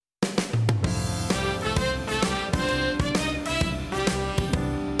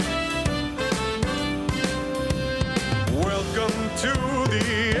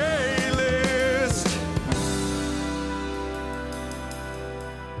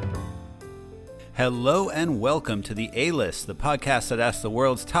Hello and welcome to the A-List, the podcast that asks the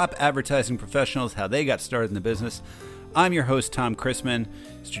world's top advertising professionals how they got started in the business. I'm your host, Tom Chrisman,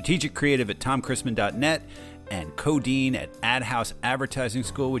 strategic creative at tomchrisman.net and co-dean at AdHouse Advertising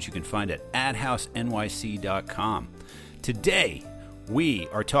School, which you can find at adhousenyc.com. Today, we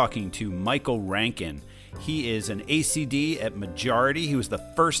are talking to Micöl Rankin. He is an ACD at Majority. He was the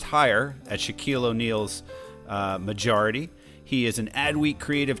first hire at Shaquille O'Neal's Majority. He is an Adweek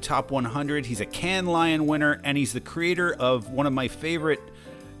Creative Top 100. He's a Cannes Lion winner, and he's the creator of one of my favorite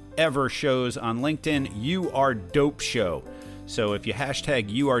ever shows on LinkedIn, You Are Dope Show. So if you hashtag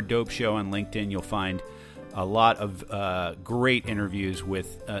You Are Dope Show on LinkedIn, you'll find a lot of great interviews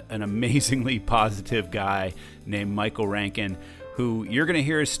with an amazingly positive guy named Micöl Rankin, who you're going to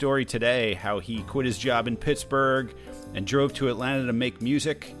hear his story today, how he quit his job in Pittsburgh and drove to Atlanta to make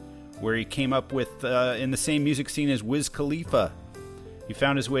music, where he came up with in the same music scene as Wiz Khalifa. He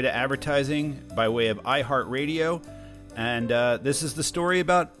found his way to advertising by way of iHeartRadio, and this is the story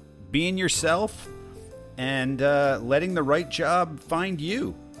about being yourself and letting the right job find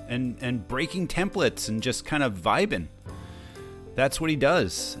you, and breaking templates and just kind of vibing. That's what he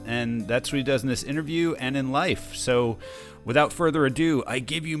does, and that's what he does in this interview and in life. So without further ado, I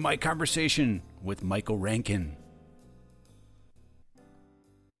give you my conversation with Micöl Rankin.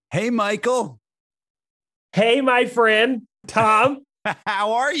 Hey, Micöl. Hey, my friend, Tom.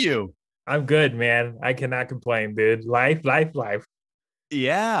 How are you? I'm good, man. I cannot complain, dude. Life.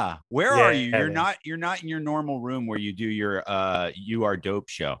 Yeah. Where are you? You're man. not in your normal room where you do your You Are Dope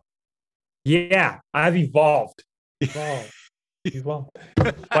show. Yeah, I've evolved. Like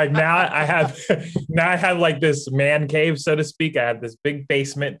now I have like this man cave, so to speak. I have this big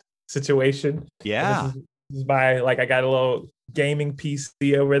basement situation. Yeah. This is my, like, I got a little gaming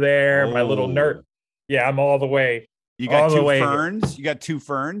PC over there, my little nerd. Yeah, I'm all the way. You got two ferns? You got two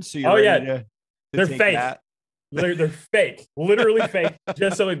ferns? So you're ready to they're take fake. That? They're fake. Literally fake,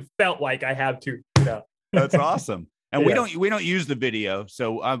 just so it felt like I have to, That's awesome. And Yeah. we don't use the video,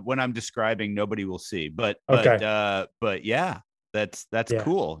 so when I'm describing, nobody will see. But yeah, that's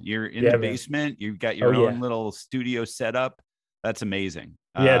cool. You're in the basement. You've got your own little studio set up. That's amazing.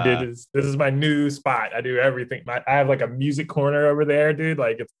 Yeah, dude, this is my new spot. I do everything. I have like a music corner over there, dude.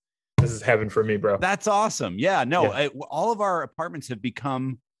 Like this is heaven for me, bro. That's awesome. Yeah, no, all of our apartments have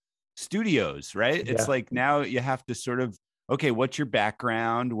become studios, right? It's like now you have to sort of, okay, what's your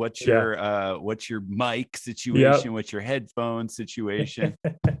background? What's your mic situation? What's your headphone situation?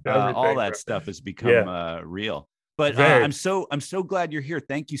 All that stuff has become real. But I'm so glad you're here.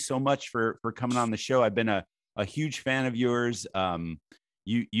 Thank you so much for coming on the show. I've been a huge fan of yours.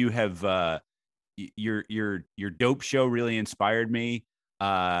 You have your dope show really inspired me.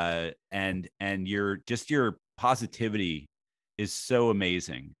 And your positivity is so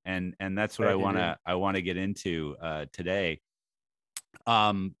amazing. And that's what I want to get into today.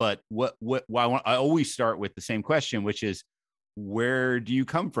 But I always start with the same question, which is, where do you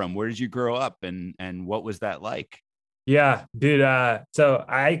come from? Where did you grow up, and what was that like? Yeah, dude. So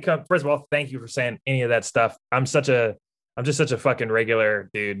I come, first of all, thank you for saying any of that stuff. I'm just such a fucking regular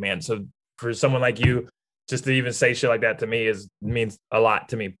dude, man. So for someone like you, just to even say shit like that to me means a lot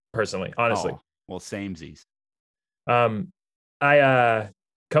to me personally, honestly. Oh, well, samesies. I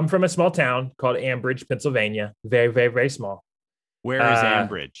come from a small town called Ambridge, Pennsylvania. Very, very, very small. Where is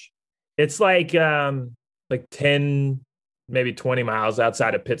Ambridge? It's like 10, maybe 20 miles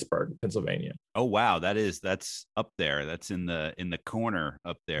outside of Pittsburgh, Pennsylvania. Oh, wow. That's up there. That's in the corner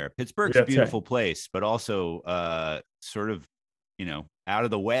up there. Pittsburgh's a beautiful place, but also sort of, out of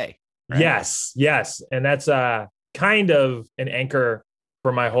the way. Right? Yes. And that's kind of an anchor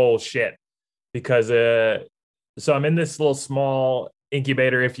for my whole shit, because so I'm in this little small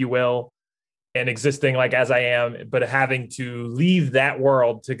incubator, if you will, and existing like as I am, but having to leave that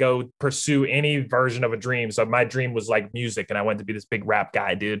world to go pursue any version of a dream. So my dream was like music, and I wanted to be this big rap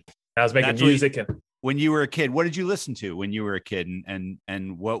guy, dude. And I was making music. When you were a kid, what did you listen to when you were a kid,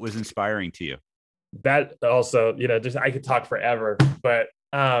 and what was inspiring to you? That also, just I could talk forever, but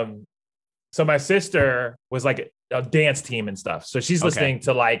so my sister was like a dance team and stuff. So she's listening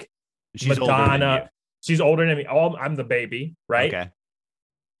to like Madonna. She's older than me. I'm the baby, right? Okay.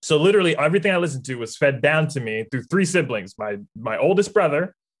 So literally everything I listened to was fed down to me through three siblings. My oldest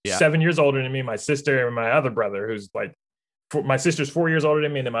brother, 7 years older than me, my sister, and my other brother, who's like, my sister's 4 years older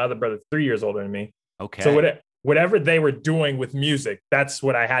than me, and then my other brother 3 years older than me. Okay. So whatever they were doing with music, that's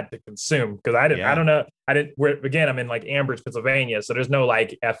what I had to consume, because I don't know. Again, I'm in like Ambridge, Pennsylvania, so there's no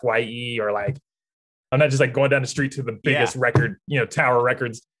like FYE or like, I'm not just like going down the street to the biggest record, Tower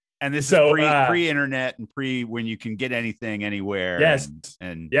Records. And this is pre-internet and when you can get anything anywhere. Yes.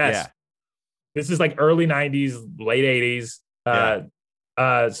 And yes. This is like early 90s, late 80s.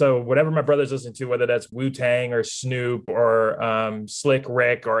 So whatever my brothers listen to, whether that's Wu-Tang or Snoop or Slick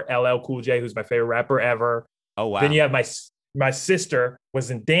Rick or LL Cool J, who's my favorite rapper ever. Oh, wow. Then you have my sister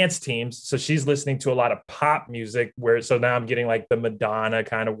was in dance teams, so she's listening to a lot of pop music. So now I'm getting like the Madonna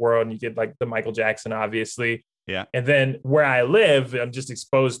kind of world, and you get like the Michael Jackson, obviously. Yeah. And then where I live, I'm just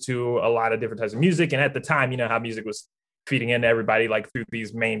exposed to a lot of different types of music. And at the time, you know how music was feeding into everybody like through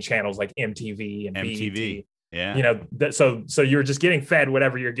these main channels like MTV and BET. Yeah. You know, so you're just getting fed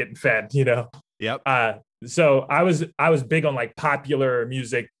whatever you're getting fed, you know. Yep. So I was big on like popular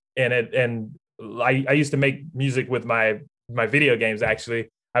music, and I used to make music with my video games. Actually,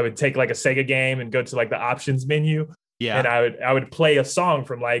 I would take like a Sega game and go to like the options menu. Yeah. And I would play a song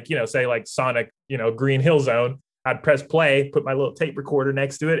from like, you know, say like Sonic, you know, Green Hill Zone. I'd press play, put my little tape recorder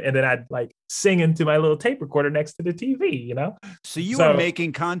next to it, and then I'd like sing into my little tape recorder next to the TV, you know? So you were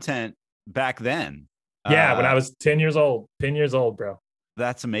making content back then. Yeah, when I was 10 years old, bro.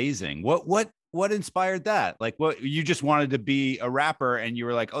 That's amazing. What inspired that? Like, what, you just wanted to be a rapper and you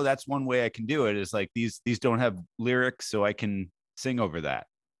were like, oh, that's one way I can do it, is like these don't have lyrics, so I can sing over that.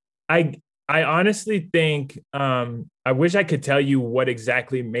 I honestly think I wish I could tell you what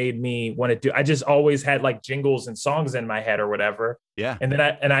exactly made me want to do. I just always had like jingles and songs in my head or whatever. Yeah. And then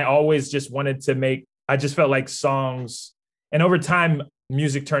I always just wanted to make. I just felt like songs, and over time,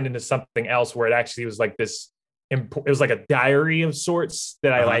 music turned into something else where it actually was like this. It was like a diary of sorts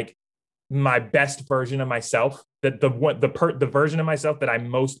that I like my best version of myself. That the version of myself that I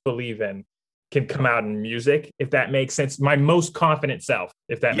most believe in can come out in music, if that makes sense. My most confident self,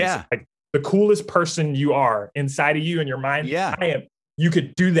 if that makes sense. Like, the coolest person you are inside of you and your mind. Yeah. I am. You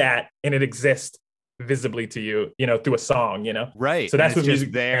could do that and it exists visibly to you, you know, through a song, you know? Right. So that's what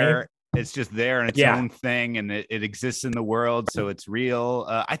music there. It's just there and its own thing, and it exists in the world. So it's real.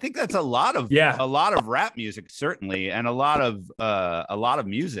 I think that's a lot of rap music, certainly. And a lot of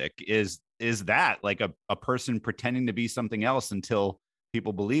music is that like a person pretending to be something else until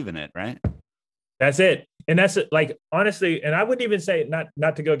people believe in it. Right. That's it. And that's like, honestly, and I wouldn't even say,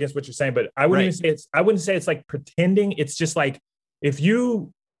 not to go against what you're saying, but I wouldn't even say I wouldn't say it's like pretending. It's just like, if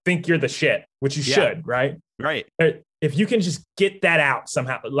you think you're the shit, which you should, right? Right. If you can just get that out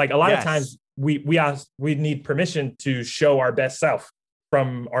somehow, like a lot of times we need permission to show our best self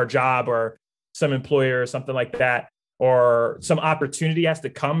from our job or some employer or something like that, or some opportunity has to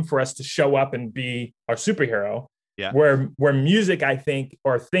come for us to show up and be our superhero. Yeah. Where music, I think,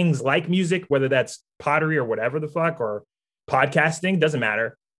 or things like music, whether that's pottery or whatever the fuck, or podcasting, doesn't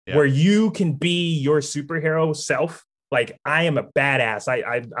matter, where you can be your superhero self. Like, I am a badass.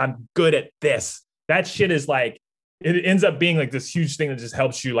 I'm good at this. That shit is like, it ends up being like this huge thing that just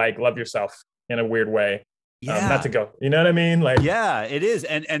helps you like love yourself in a weird way. Yeah. Not to go, you know what I mean? Like, yeah, it is.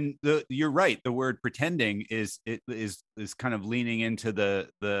 And you're right. The word pretending is kind of leaning into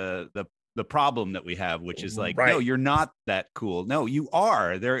the problem that we have, which is like, no, you're not that cool. No, you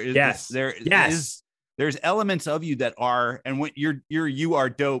are. There is there's elements of you that are, and what your You Are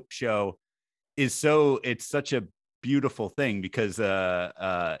Dope show is, so it's such a beautiful thing, because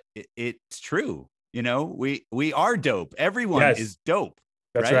it's true. You know, we are dope. Everyone is dope.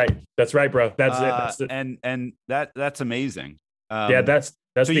 That's right. That's right, bro. That's it. And that's amazing. That's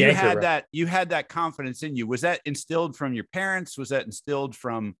so the you anchor, had bro. that, you had that confidence in you. Was that instilled from your parents? Was that instilled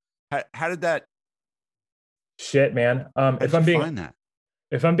from, how did that shit, man? If I'm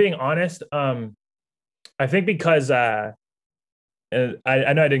being honest, I think because I know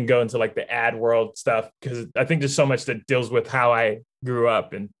I didn't go into like the ad world stuff, because I think there's so much that deals with how I grew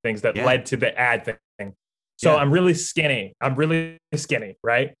up and things that led to the ad thing. So I'm really skinny,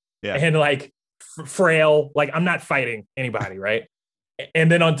 right? Yeah. And like frail, like I'm not fighting anybody, right?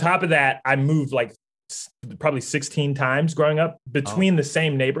 And then on top of that, I moved like probably 16 times growing up between the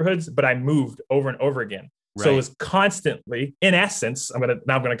same neighborhoods, but I moved over and over again. Right. So it was constantly, in essence, I'm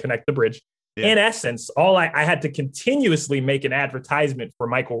gonna connect the bridge. Yeah. In essence, I had to continuously make an advertisement for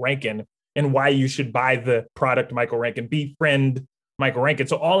Micöl Rankin and why you should buy the product Micöl Rankin, befriend Micöl Rankin.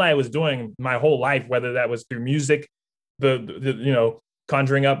 So all I was doing my whole life, whether that was through music, the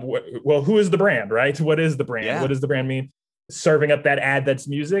conjuring up, well, who is the brand, right? What is the brand? Yeah. What does the brand mean? Serving up that ad that's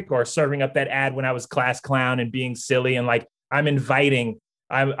music, or serving up that ad when I was class clown and being silly and like I'm inviting,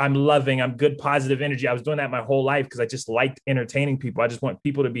 I'm loving, I'm good, positive energy. I was doing that my whole life because I just liked entertaining people. I just want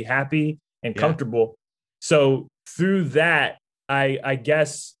people to be happy and comfortable. So through that, I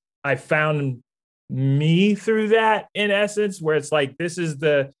guess I found me through that, in essence, where it's like, these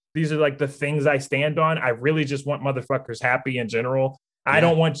are like the things I stand on. I really just want motherfuckers happy in general. Yeah. I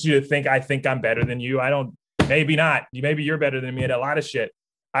don't want you to think I think I'm better than you. I don't. Maybe not. Maybe you're better than me at a lot of shit.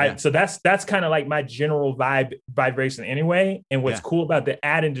 So that's kind of like my general vibration anyway. And what's cool about the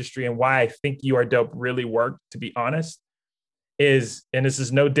ad industry and why I think You Are Dope really worked, to be honest, is, and this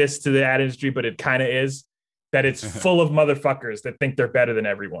is no diss to the ad industry, but it kind of is, that it's full of motherfuckers that think they're better than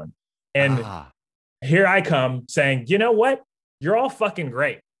everyone. And here I come saying, you know what? You're all fucking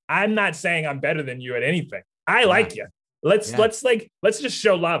great. I'm not saying I'm better than you at anything. I like you. Let's just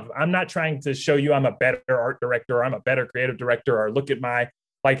show love. I'm not trying to show you I'm a better art director or I'm a better creative director or look at my,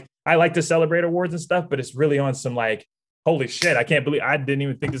 like, I like to celebrate awards and stuff, but it's really on some like, holy shit, I can't believe I didn't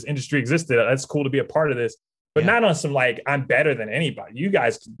even think this industry existed. That's cool to be a part of this, but not on some like, I'm better than anybody. You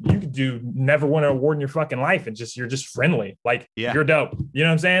guys, you could never win an award in your fucking life and you're just friendly. Like you're dope. You know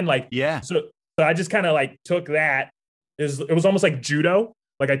what I'm saying? Like, So I just kind of like took that. It was almost like judo.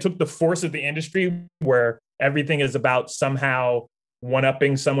 Like I took the force of the industry where everything is about somehow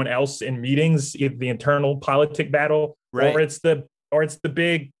one-upping someone else in meetings, either the internal politic battle, or it's the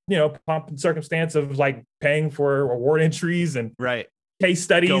big, pomp and circumstance of like paying for award entries and case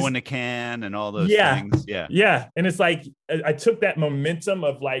studies, going to Cannes and all those things. Yeah. And it's like, I took that momentum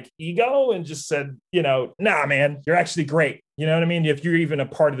of like ego and just said, nah, man, you're actually great. You know what I mean? If you're even a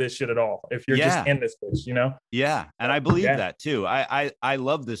part of this shit at all, if you're just in this bitch, Yeah. And I believe that too. I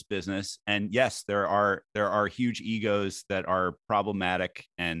love this business. And yes, there are huge egos that are problematic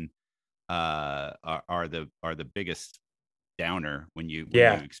and are the biggest downer when you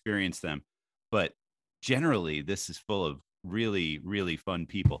experience them. But generally this is full of really, really fun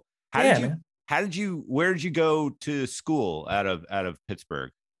people. Where did you go to school out of Pittsburgh?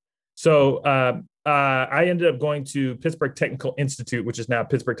 So I ended up going to Pittsburgh Technical Institute, which is now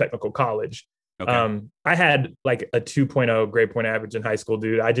Pittsburgh Technical College. Okay. I had like a 2.0 grade point average in high school,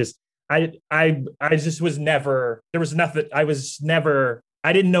 dude. I just was never, there was nothing. I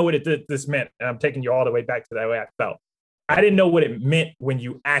didn't know what this meant. And I'm taking you all the way back to that way I felt. I didn't know what it meant when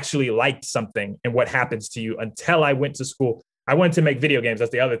you actually liked something and what happens to you until I went to school. I wanted to make video games.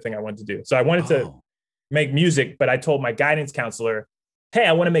 That's the other thing I wanted to do. So I wanted to make music, but I told my guidance counselor, hey,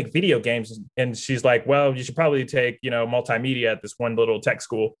 I want to make video games. And she's like, well, you should probably take, multimedia at this one little tech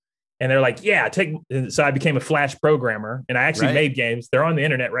school. And they're like, yeah, so I became a Flash programmer and I actually made games. They're on the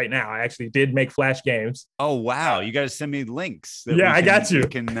internet right now. I actually did make Flash games. Oh, wow. You got to send me links. I got you.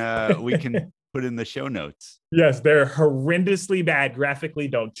 We can put in the show notes. Yes, they're horrendously bad graphically.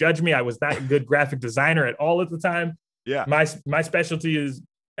 Don't judge me. I was not a good graphic designer at all at the time. Yeah. My specialty is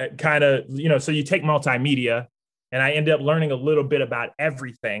kind of, so you take multimedia and I ended up learning a little bit about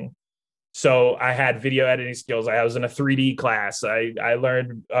everything. So I had video editing skills. I was in a 3D class. I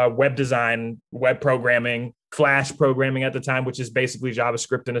learned web design, web programming, Flash programming at the time, which is basically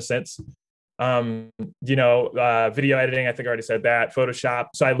JavaScript in a sense. Video editing, I think I already said that, Photoshop.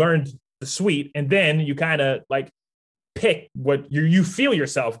 So I learned the suite, and then you kind of like pick what you feel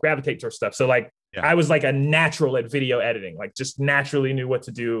yourself gravitate towards stuff. So like I was like a natural at video editing, like just naturally knew what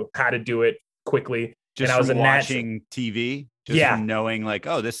to do, how to do it quickly. Just and I was watching TV, from knowing like,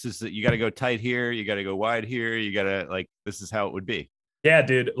 oh, this is you got to go tight here, you got to go wide here, you got to like, this is how it would be. Yeah,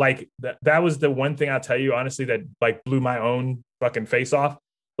 dude. Like that was the one thing I'll tell you honestly that like blew my own fucking face off.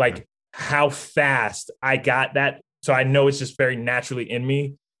 Like how fast I got that. So I know it's just very naturally in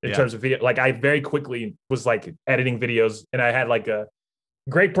me in terms of video. Like I very quickly was like editing videos and I had like a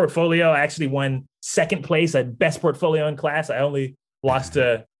great portfolio. I actually won second place at best portfolio in class. I only lost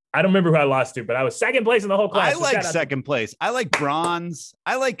to, I don't remember who I lost to, but I was second place in the whole class. I like second place. I like bronze.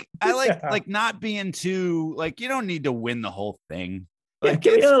 I like like not being too like, you don't need to win the whole thing. Like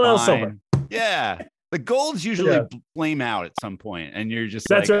give me a little silver. Yeah. The golds usually flame out at some point and you're just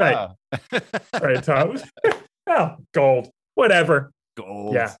that's like, right. Oh. Right, Tom. Oh, gold. Whatever.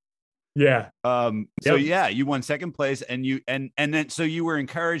 Gold. Yeah. So you won second place and then so you were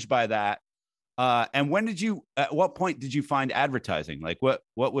encouraged by that. And at what point did you find advertising? Like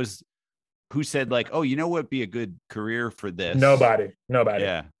who said like, oh, what would be a good career for this? Nobody.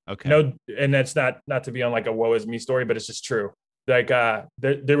 Yeah. Okay. No. And that's not to be on like a woe is me story, but it's just true. Like,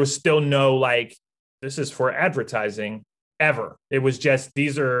 there was still no, like, this is for advertising ever. It was just,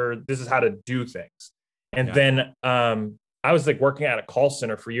 this is how to do things. And then, I was like working at a call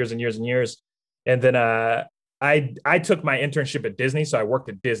center for years and years and years. And then, I took my internship at Disney. So I worked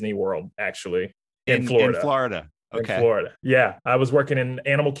at Disney World actually in Florida. In Florida. Okay. In Florida. Yeah. I was working in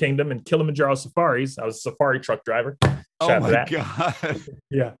Animal Kingdom and Kilimanjaro safaris. I was a safari truck driver. Oh my God.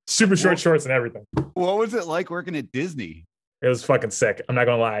 Yeah. Super short shorts and everything. What was it like working at Disney? It was fucking sick. I'm not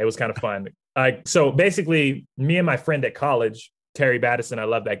going to lie. It was kind of fun. So basically me and my friend at college, Terry Battison, I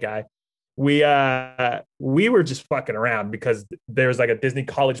love that guy. We were just fucking around because there's like a Disney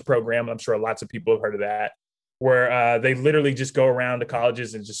college program. I'm sure lots of people have heard of that. where they literally just go around to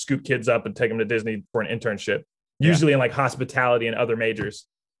colleges and just scoop kids up and take them to Disney for an internship, usually in like hospitality and other majors.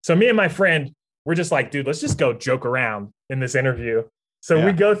 So me and my friend, we're just like, dude, let's just go joke around in this interview. So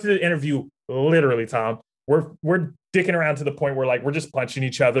we go through the interview, literally, Tom. We're dicking around to the point where like we're just punching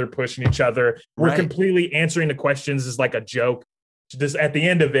each other, pushing each other. We're completely answering the questions as like a joke. Just at the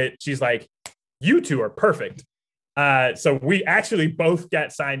end of it, she's like, "You two are perfect." So we actually both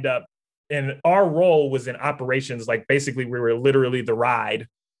got signed up, and our role was in operations. Like basically, we were literally the ride.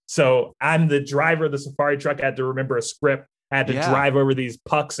 So I'm the driver of the safari truck. I had to remember a script. I had to drive over these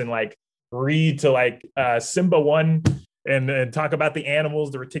pucks and like read to like Simba 1 and talk about the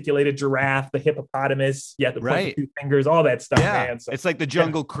animals, the reticulated giraffe, the hippopotamus. You have to point the 2 fingers, all that stuff, man. So, it's like the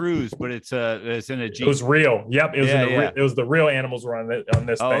Jungle Cruise, but it's in a Jeep. It was real. Yep. It was the real animals were on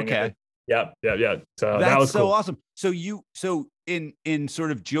this thing. Okay. Yep. So that's that was so cool. awesome. So in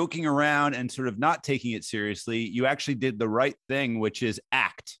sort of joking around and sort of not taking it seriously, you actually did the right thing, which is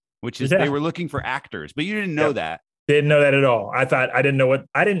act, they were looking for actors, but you didn't know that. Didn't know that at all. I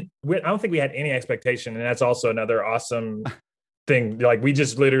don't think we had any expectation. And that's also another awesome thing. Like we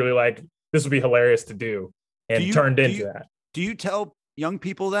just literally like, this would be hilarious to do and turned into that. Do you tell young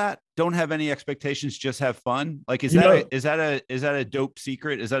people that don't have any expectations, just have fun? Like, is that a dope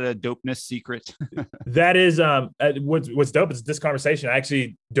secret? Is that a dopeness secret? That is, what's dope is this conversation. I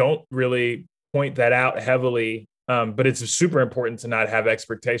actually don't really point that out heavily. But it's super important to not have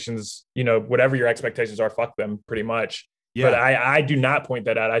expectations, whatever your expectations are, fuck them pretty much. Yeah. But I do not point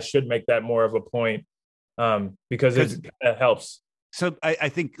that out. I should make that more of a point because it kind of helps. So I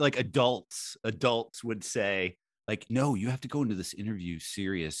think like adults would say like, no, you have to go into this interview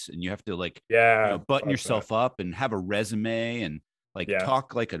serious and you have to like, button yourself up and have a resume and like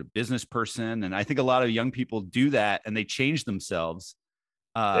talk like a business person. And I think a lot of young people do that and they change themselves.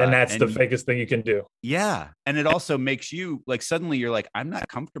 And that's the fakest thing you can do. Yeah. And it also makes you like, suddenly you're like, I'm not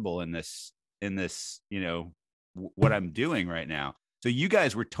comfortable in this, what I'm doing right now. So you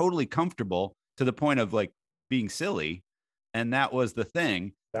guys were totally comfortable to the point of like being silly. And that was the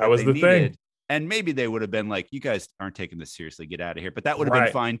thing. That was the thing. And maybe they would have been like, you guys aren't taking this seriously. Get out of here. But that would have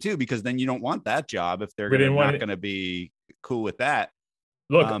been fine too, because then you don't want that job if they're not going to be cool with that.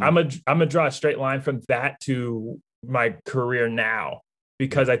 Look, I'm gonna draw a straight line from that to my career now.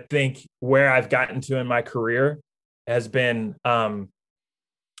 Because I think where I've gotten to in my career has been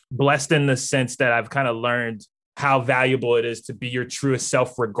blessed in the sense that I've kind of learned how valuable it is to be your truest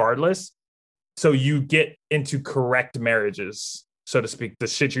self regardless. So you get into correct marriages, so to speak, the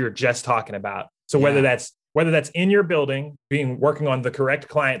shit you're just talking about. So whether that's in your building, working on the correct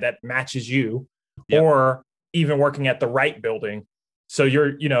client that matches you, or even working at the right building. So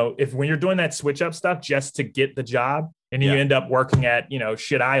you're, when you're doing that switch up stuff just to get the job, and you end up working at,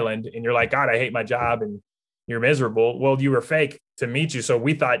 shit island and you're like, God, I hate my job and you're miserable. Well, you were fake to meet you. So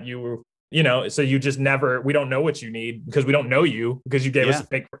we thought you were, so you just we don't know what you need because we don't know you because you gave us a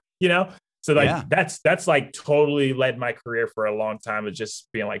fake, So like, that's like totally led my career for a long time of just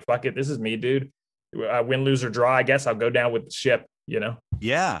being like, fuck it. This is me, dude. Win, lose or draw. I guess I'll go down with the ship,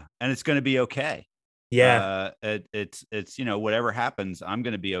 Yeah. And it's going to be okay. Yeah. It's whatever happens, I'm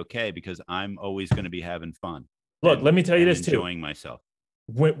going to be okay because I'm always going to be having fun. Look, let me tell you this too. Enjoying myself.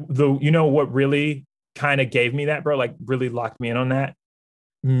 What really kind of gave me that, bro, like really locked me in on that?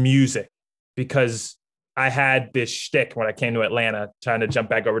 Music. Because I had this shtick when I came to Atlanta, trying to jump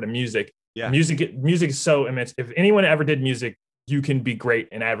back over to music. Yeah. Music is so immense. If anyone ever did music, you can be great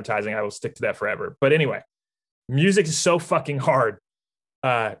in advertising. I will stick to that forever. But anyway, music is so fucking hard.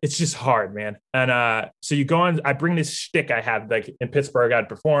 It's just hard, man. And so you go on, I bring this shtick I have, like in Pittsburgh, I'd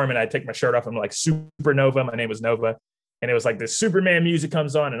perform and I take my shirt off. I'm like Supernova. My name was Nova. And it was like this Superman music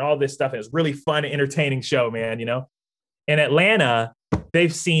comes on and all this stuff. And it was really fun, entertaining show, man. In Atlanta,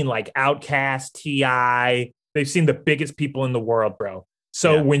 they've seen like Outkast, T.I. They've seen the biggest people in the world, bro.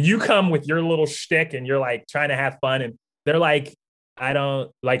 So when you come with your little shtick and you're like trying to have fun and they're like, I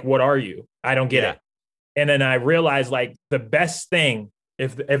don't like, what are you? I don't get it. And then I realized like the best thing,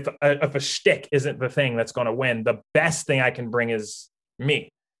 if a shtick isn't the thing that's going to win, the best thing I can bring is me.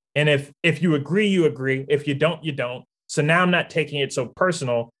 And if you agree, you agree. If you don't, you don't. So now I'm not taking it so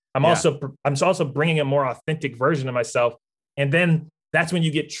personal. I'm also bringing a more authentic version of myself. And then that's when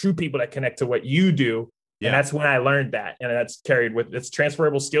you get true people that connect to what you do. Yeah. And that's when I learned that. And that's carried with it's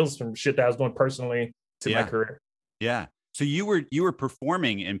transferable skills from shit that I was doing personally to my career. Yeah. So you were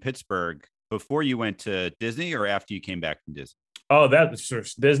performing in Pittsburgh before you went to Disney or after you came back from Disney? Oh, that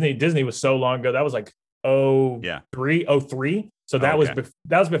was Disney. Disney was so long ago. That was like 03. So that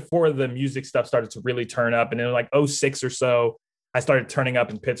was before the music stuff started to really turn up. And then like 06 or so, I started turning up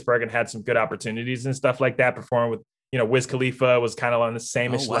in Pittsburgh and had some good opportunities and stuff like that. Performing with, Wiz Khalifa was kind of on the Oh,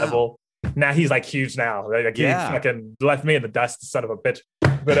 same-ish wow. level. Now he's like huge now. Like he Yeah. fucking left me in the dust, son of a bitch.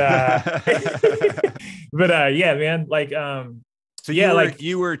 But yeah, man. Like So yeah, like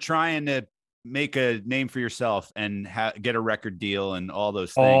you were trying to make a name for yourself and get a record deal and all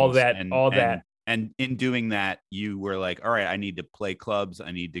those all things. that, all that. And in doing that, you were like, all right, I need to play clubs.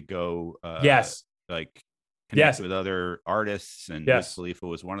 I need to go, Yes. like connect Yes. with other artists. And Wiz Yes. Khalifa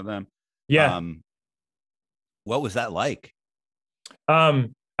was one of them. Yeah. What was that like?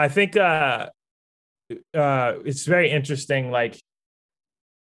 I think it's very interesting. Like,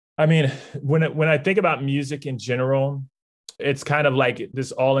 I mean, when I think about music in general, it's kind of like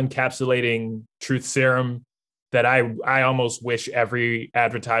this all encapsulating truth serum that I almost wish every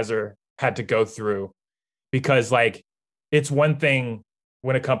advertiser had to go through, because like it's one thing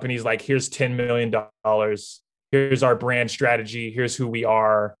when a company's like, here's $10 million, here's our brand strategy, here's who we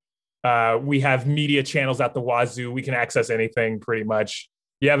are. We have media channels at the wazoo. We can access anything pretty much.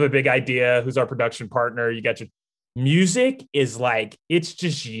 You have a big idea. Who's our production partner? You got your music is like, it's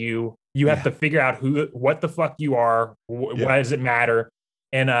just you. You have to figure out what the fuck you are. Why does it matter?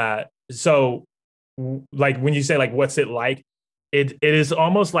 And so like when you say like, what's it like? It is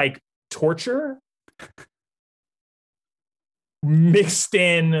almost like torture mixed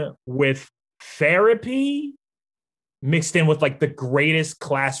in with therapy, mixed in with like the greatest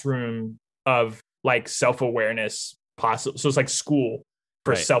classroom of like self-awareness possible. So it's like school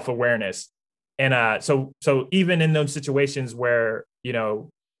for self-awareness. And so even in those situations where,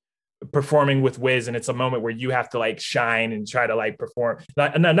 performing with Wiz, and it's a moment where you have to like shine and try to like perform.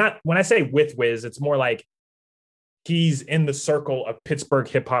 Not when I say with Wiz, it's more like he's in the circle of Pittsburgh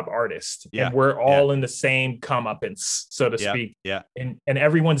hip hop artists, and we're all in the same comeuppance, so to speak. Yeah. And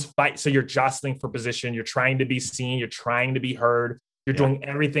everyone's fight. So you're jostling for position. You're trying to be seen. You're trying to be heard. You're doing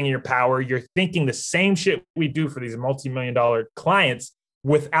everything in your power. You're thinking the same shit we do for these multi-million-dollar clients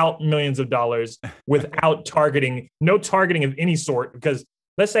without millions of dollars, without no targeting of any sort. Because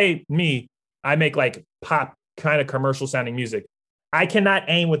let's say I make like pop kind of commercial sounding music. I cannot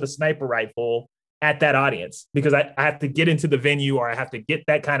aim with a sniper rifle at that audience because I have to get into the venue, or I have to get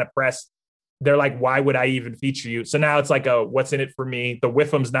that kind of press. They're like, why would I even feature you? So now it's like, what's in it for me? The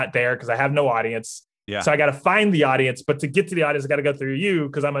whiffum's not there because I have no audience. Yeah. So I got to find the audience, but to get to the audience, I got to go through you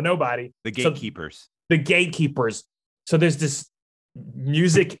because I'm a nobody. The gatekeepers. So, the gatekeepers. So there's this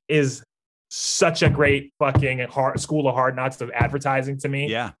music is such a great fucking school of hard knocks of advertising to me.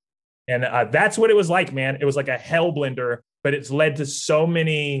 Yeah. And that's what it was like, man. It was like a hell blender, but it's led to so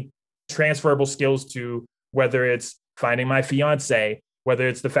many transferable skills to whether it's finding my fiance, whether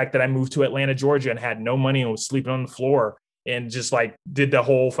it's the fact that I moved to Atlanta, Georgia and had no money and was sleeping on the floor and just like did the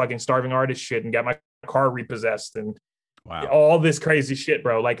whole fucking starving artist shit and got my car repossessed and all this crazy shit,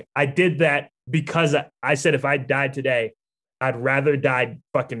 bro. Like I did that because I said, if I died today, I'd rather die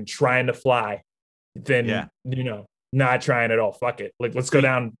fucking trying to fly than, not trying at all. Fuck it. Like, let's go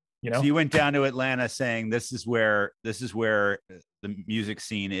down. So you went down to Atlanta saying, this is where the music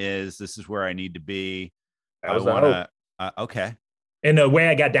scene is. This is where I need to be. Okay. And the way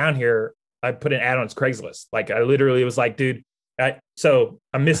I got down here, I put an ad on Craigslist. Like I literally was like, dude, so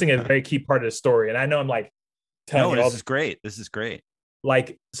I'm missing a very key part of the story. And I know I'm like, telling you all this is great. This is great.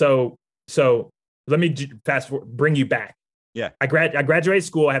 Like, so let me fast forward, bring you back. Yeah. I graduated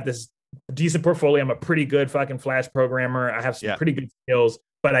school. I have this decent portfolio. I'm a pretty good fucking Flash programmer. I have some pretty good skills,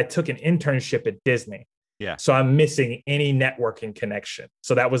 but I took an internship at Disney. Yeah. So I'm missing any networking connection.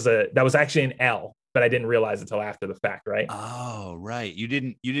 So that was actually an L, but I didn't realize until after the fact, right? Oh, right. You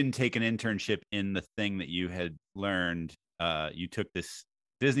didn't take an internship in the thing that you had learned. You took this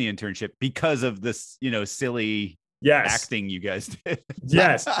Disney internship because of this, silly acting you guys did.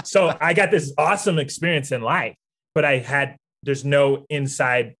 Yes. So I got this awesome experience in life, but there's no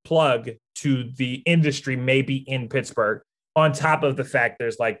inside plug to the industry, maybe in Pittsburgh, on top of the fact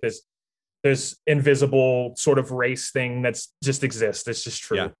there's invisible sort of race thing that's just exists. It's just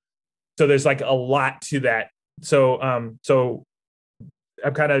true. Yeah. So there's like a lot to that. So I'm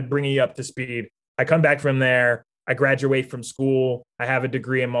kind of bringing you up to speed. I come back from there. I graduate from school. I have a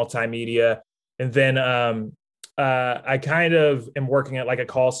degree in multimedia. And then I kind of am working at like a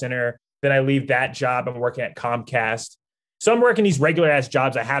call center. Then I leave that job. I'm working at Comcast. So I'm working these regular ass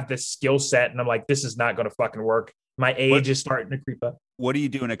jobs. I have this skill set and I'm like, this is not going to fucking work. My age is starting to creep up. What are you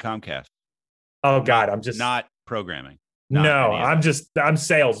doing at Comcast? Oh God, I'm just not programming. I'm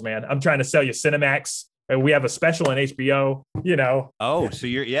sales, man. I'm trying to sell you Cinemax. And we have a special on HBO, Oh, so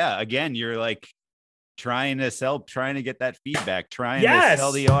you're like trying to get that feedback, trying to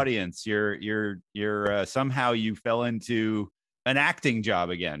sell the audience. You're somehow you fell into an acting job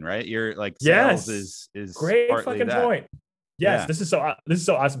again, right? You're like sales Yes. is Great partly fucking that. point. Yes, Yeah. this is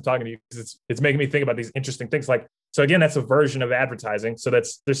so awesome talking to you because it's making me think about these interesting things. Like, so again, that's a version of advertising. So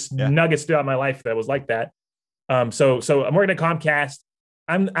there's Yeah. nuggets throughout my life that was like that. So I'm working at Comcast.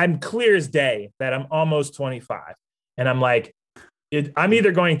 I'm clear as day that I'm almost 25, and I'm like, I'm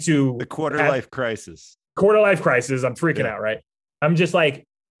either going to The quarter have life crisis. quarter life crisis. I'm freaking Yeah. out, right? I'm just like,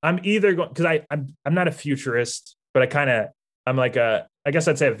 I'm either going because I'm not a futurist, but I'm like I guess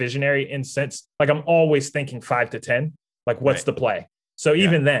I'd say a visionary in sense. Like I'm always thinking 5 to 10. Like, what's Right. the play? So Yeah.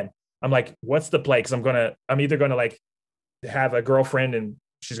 even then, I'm like, what's the play? Because I'm either gonna like have a girlfriend and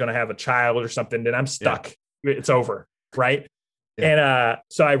she's gonna have a child or something, then I'm stuck. It's over, right? Yeah. And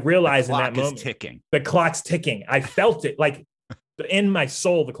so I The realized in that clock is moment, ticking. the clock's ticking. I felt it like in my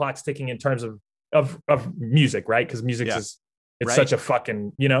soul, the clock's ticking in terms of music, right? Because music Yeah. is it's Right. such a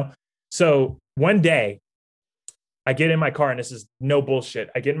fucking, you know. So one day I get in my car, and this is no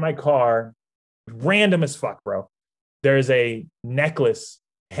bullshit. I get in my car, random as fuck, bro. There's a necklace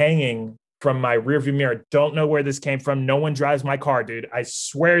hanging from my rearview mirror. Don't know where this came from. No one drives my car, dude. I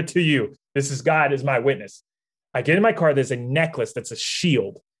swear to you, this is God is my witness. I get in my car. There's a necklace that's a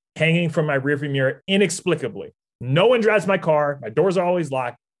shield hanging from my rearview mirror inexplicably. No one drives my car. My doors are always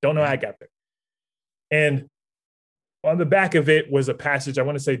locked. Don't know how I got there. And on the back of it was a passage. I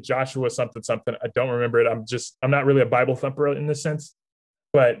want to say Joshua something something. I don't remember it. I'm not really a Bible thumper in this sense,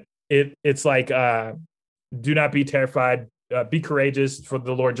 but it's like do not be terrified. Be courageous, for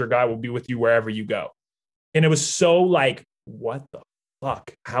the Lord your God will be with you wherever you go. And it was so like, what the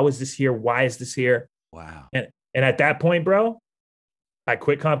fuck? How is this here? Why is this here? Wow. And at that point, bro, I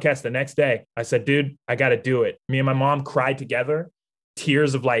quit Comcast the next day. I said, dude, I got to do it. Me and my mom cried together,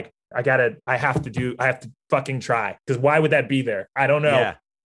 tears of like, I have to fucking try. Because why would that be there? I don't know. Yeah.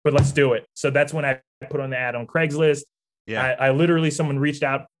 But let's do it. So that's when I put on the ad on Craigslist. Yeah. I literally, someone reached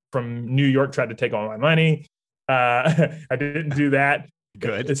out from New York, tried to take all my money. I didn't do that.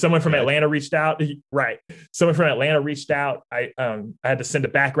 Good. Someone from Good. Atlanta reached out. Right. Someone from Atlanta reached out. I had to send a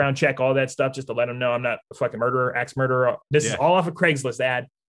background check, all that stuff, just to let them know I'm not a fucking murderer, axe murderer. This is all off a Craigslist ad.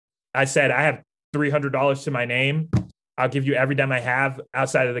 I said, I have $300 to my name. I'll give you every dime I have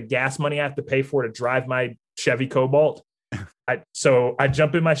outside of the gas money I have to pay for to drive my Chevy Cobalt. So I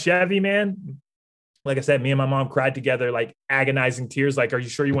jump in my Chevy, man. Like I said, me and my mom cried together, like agonizing tears. Like, are you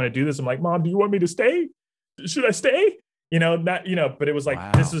sure you want to do this? I'm like, Mom, do you want me to stay? Should I stay? But it was like,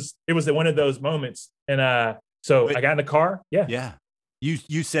 Wow. it was one of those moments. And so I got in the car. Yeah. Yeah.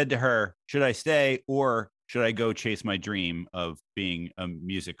 You said to her, should I stay or should I go chase my dream of being a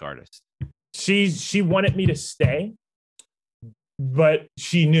music artist? She wanted me to stay, but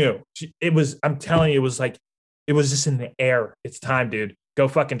she knew I'm telling you, it was like, it was just in the air. It's time, dude. Go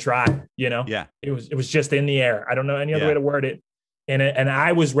fucking try, Yeah. It was just in the air. I don't know any other way to word it. And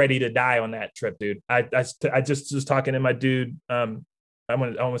I was ready to die on that trip, dude. I just was talking to my dude. I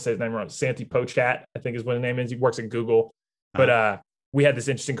want to say his name wrong. Santi Pochat, I think is what his name is. He works at Google. But we had this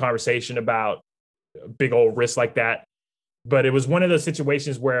interesting conversation about a big old risk like that. But it was one of those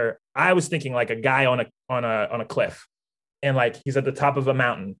situations where I was thinking like a guy on a cliff, and like he's at the top of a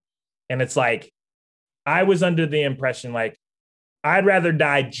mountain, and it's like I was under the impression like I'd rather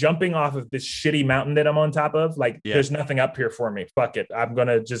die jumping off of this shitty mountain that I'm on top of. Like, there's nothing up here for me. Fuck it. I'm going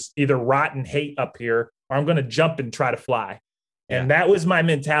to just either rot and hate up here, or I'm going to jump and try to fly. Yeah. And that was my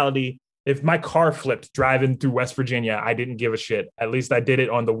mentality. If my car flipped driving through West Virginia, I didn't give a shit. At least I did it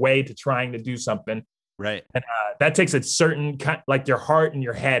on the way to trying to do something. Right. And that takes a certain kind, like your heart and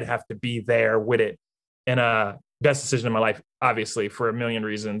your head have to be there with it. And best decision of my life, obviously, for a million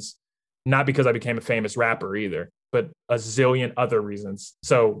reasons. Not because I became a famous rapper either, but a zillion other reasons.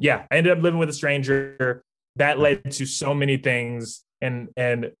 So yeah, I ended up living with a stranger. That led to so many things. And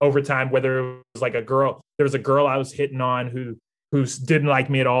over time, whether it was like there was a girl I was hitting on who didn't like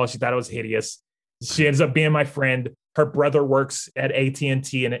me at all. She thought I was hideous. She ends up being my friend. Her brother works at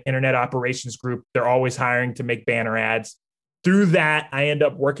AT&T in an internet operations group. They're always hiring to make banner ads. Through that, I end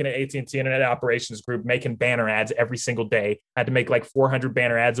up working at AT&T Internet Operations Group, making banner ads every single day. I had to make like 400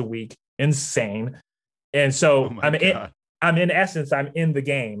 banner ads a week. Insane. And so I'm in essence, I'm in the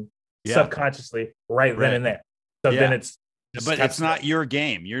game subconsciously right then and there. So then it's just but it's not your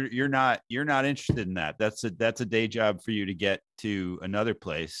game. You're not interested in that. That's a day job for you to get to another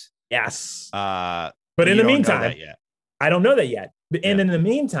place. Yes. But in the meantime, I don't know that yet. And in the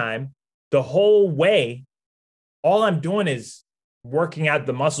meantime, the whole way, all I'm doing is working out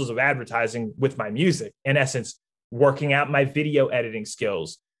the muscles of advertising with my music. In essence, working out my video editing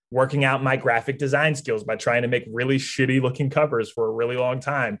skills, working out my graphic design skills by trying to make really shitty looking covers for a really long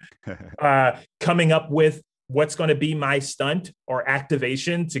time, coming up with what's going to be my stunt or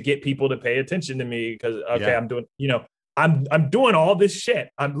activation to get people to pay attention to me. Because, okay, I'm doing, I'm doing all this shit.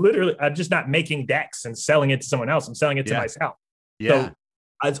 I'm just not making decks and selling it to someone else. I'm selling it to myself. Yeah.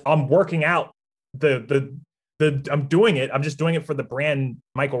 So I'm working out I'm doing it. I'm just doing it for the brand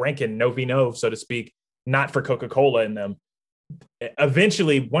Micöl Rankin, no vino, so to speak, not for Coca-Cola in them.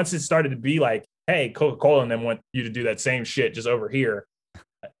 Eventually, once it started to be like, hey, Coca-Cola and them want you to do that same shit just over here.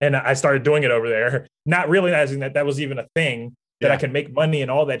 And I started doing it over there, not realizing that was even a thing, that I can make money and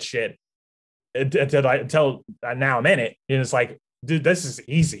all that shit until now I'm in it. And it's like, dude, this is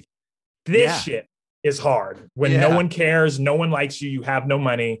easy. This shit is hard when no one cares. No one likes you. You have no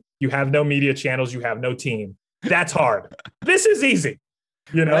money. You have no media channels. You have no team. That's hard. This is easy.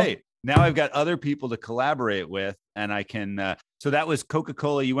 Right. Now I've got other people to collaborate with, and I can. So that was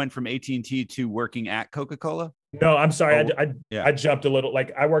Coca-Cola. You went from AT&T to working at Coca-Cola? No, I'm sorry. I jumped a little.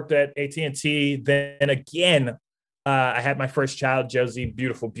 Like, I worked at AT&T. Then again, I had my first child, Josie,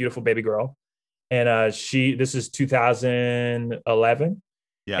 beautiful, beautiful baby girl. And this is 2011.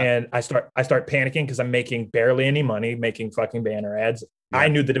 Yeah. And I start panicking because I'm making barely any money, making fucking banner ads. Yeah. I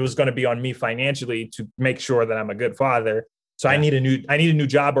knew that it was going to be on me financially to make sure that I'm a good father. So I need a new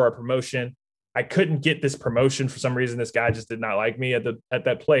job or a promotion. I couldn't get this promotion for some reason. This guy just did not like me at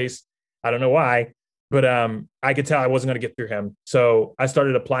that place. I don't know why, but I could tell I wasn't going to get through him. So I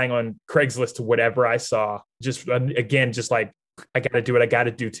started applying on Craigslist to whatever I saw. Just like, I got to do what I got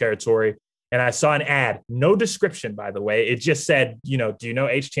to do territory. And I saw an ad, no description, by the way. It just said, do you know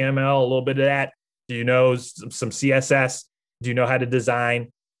HTML, a little bit of that? Do you know some CSS? Do you know how to design?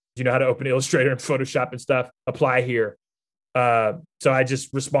 Do you know how to open Illustrator and Photoshop and stuff? Apply here. So I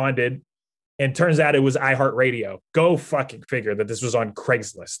just responded, and turns out it was iHeartRadio. Go fucking figure that this was on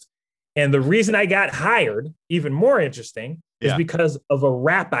Craigslist. And the reason I got hired, even more interesting, is because of a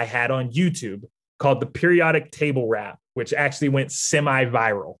rap I had on YouTube called the Periodic Table Rap, which actually went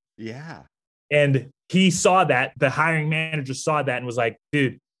semi-viral. Yeah. And he saw that, the hiring manager saw that and was like,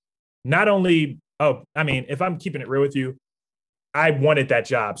 dude, not only, if I'm keeping it real with you, I wanted that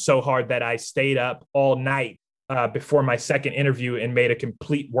job so hard that I stayed up all night before my second interview and made a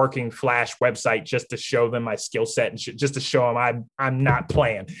complete working Flash website just to show them my skill set and just to show them I'm not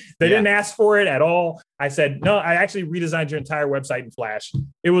playing. They didn't ask for it at all. I said, no, I actually redesigned your entire website in Flash.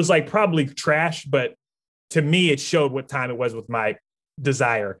 It was like probably trash, but to me, it showed what time it was with my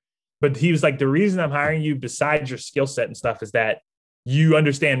desire. But he was like, the reason I'm hiring you besides your skill set and stuff is that you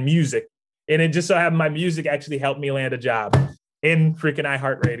understand music. And it just so happened my music actually helped me land a job in freaking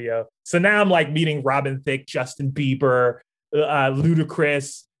iHeartRadio. So now I'm like meeting Robin Thicke, Justin Bieber,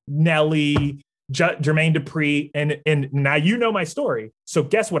 Ludacris, Nelly, Jermaine Dupri. And now you know my story. So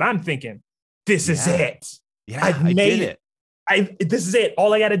guess what I'm thinking? This is it. Yeah, I've made it. This is it.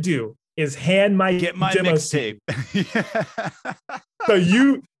 All I got to do is get my mixtape.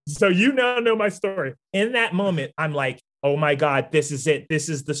 So you now know my story. In that moment, I'm like, oh my God, this is it. This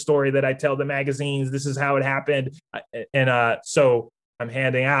is the story that I tell the magazines. This is how it happened. And so I'm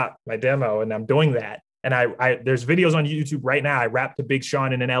handing out my demo and I'm doing that. And there's videos on YouTube right now. I rap to Big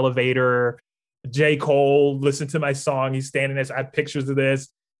Sean in an elevator. J. Cole, listen to my song. He's standing there. So I have pictures of this.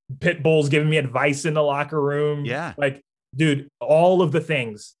 Pitbull's giving me advice in the locker room. Yeah. Like, dude, all of the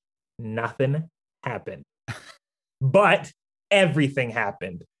things, nothing happened. But everything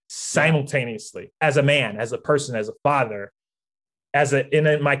happened simultaneously as a man, as a person, as a father,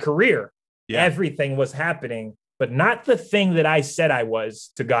 in my career. Everything was happening, but not the thing that I said I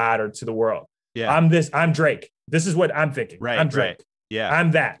was to God or to the world. I'm Drake. This is what I'm thinking. Right. I'm Drake. Right. Yeah.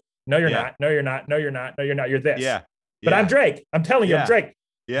 I'm that. No, you're not. No, you're not. No, you're not. No, you're not. You're this. Yeah. But I'm Drake. I'm telling you, I'm Drake.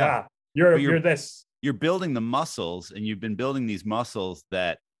 Yeah. Wow. You're this. You're building the muscles, and you've been building these muscles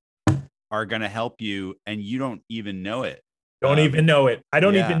that are going to help you, and you don't even know it. Don't even know it. I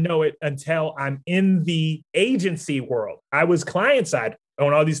don't even know it until I'm in the agency world. I was client side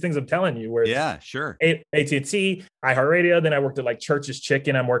on all these things I'm telling you. Where sure. AT&T, iHeartRadio. Then I worked at like Church's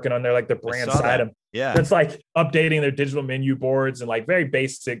Chicken. I'm working on their like the brand side of That's like updating their digital menu boards and like very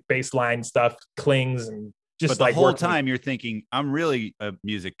basic baseline stuff, clings and just. But the whole time you're thinking, I'm really a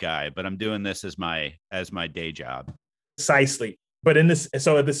music guy, but I'm doing this as my day job. Precisely. But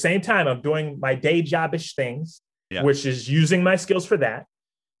so at the same time, I'm doing my day job-ish things. Which is using my skills for that.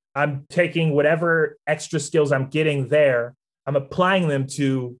 I'm taking whatever extra skills I'm getting there. I'm applying them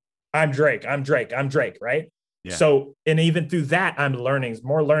to I'm Drake, right? Yeah. So, and even through that, I'm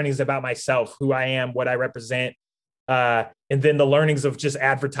more learnings about myself, who I am, what I represent. And then the learnings of just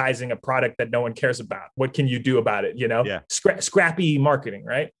advertising a product that no one cares about. What can you do about it? Scrappy marketing,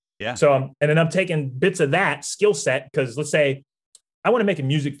 right? Yeah. So, and then I'm taking bits of that skill set because let's say I want to make a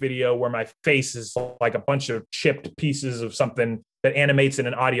music video where my face is like a bunch of chipped pieces of something that animates in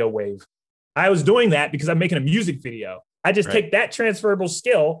an audio wave. I was doing that because I'm making a music video. I just take that transferable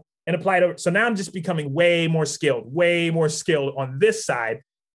skill and apply it over. So now I'm just becoming way more skilled on this side.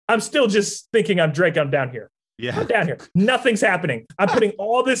 I'm still just thinking I'm Drake. I'm down here. Yeah. I'm down here. Nothing's happening. I'm putting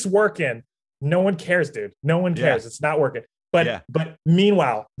all this work in. No one cares, dude. No one cares. It's not working. But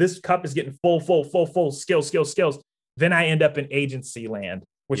meanwhile, this cup is getting full, skills. Then I end up in agency land,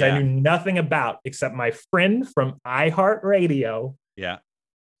 which I knew nothing about except my friend from iHeartRadio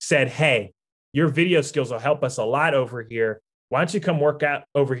said, hey, your video skills will help us a lot over here. Why don't you come work out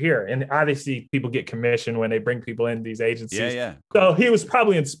over here? And obviously people get commission when they bring people in these agencies. Yeah. So he was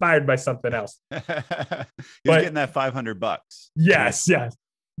probably inspired by something else. He was getting that $500. Yes.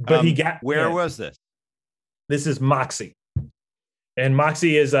 But he got, where was this? This is Moxie. And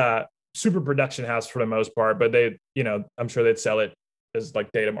Moxie is a super production house for the most part, but they, I'm sure they'd sell it as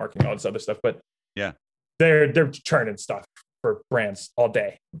like data marketing, all this other stuff. But they're churning stuff for brands all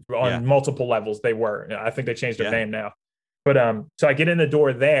day on multiple levels. They were, I think they changed their name now. But so I get in the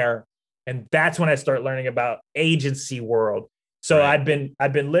door there, and that's when I start learning about agency world. So I've been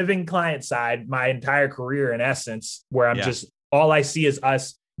living client side my entire career in essence, where I'm just all I see is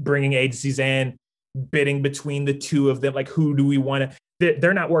us bringing agencies in, bidding between the two of them. Like, who do we want to?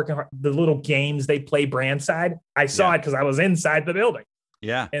 They're not working hard. The little games they play brand side, I saw it because I was inside the building.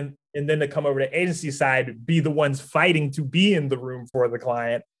 Yeah, and then to come over to agency side, be the ones fighting to be in the room for the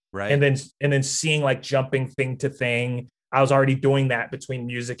client, right? And then seeing like jumping thing to thing. I was already doing that between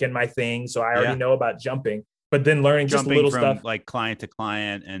music and my thing, so I already know about jumping. But then learning just little from stuff, like client to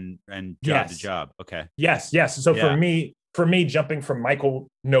client and job to job. Okay. Yes. So for me, jumping from Micöl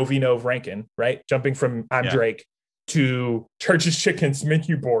Novinov Rankin, right? Jumping from I'm Drake to Church's Chickens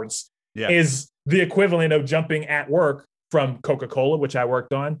menu boards is the equivalent of jumping at work from Coca-Cola, which I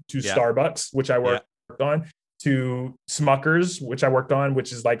worked on, to Starbucks, which I worked on, to Smuckers, which I worked on,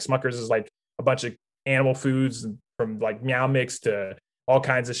 which is like Smuckers is like a bunch of animal foods from like Meow Mix to all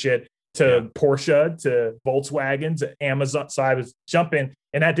kinds of shit, to Porsche, to Volkswagen, to Amazon. So I was jumping,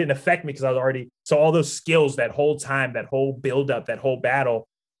 and that didn't affect me because I was already, so all those skills, that whole time, that whole buildup, that whole battle,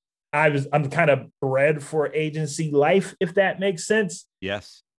 I'm kind of bred for agency life, if that makes sense.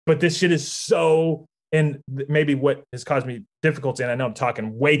 Yes. But this shit is so, and maybe what has caused me difficulty, and I know I'm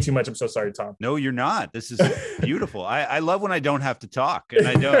talking way too much. I'm so sorry, Tom. No, you're not. This is beautiful. I love when I don't have to talk and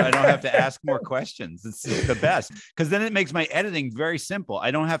I don't have to ask more questions. It's the best, because then it makes my editing very simple.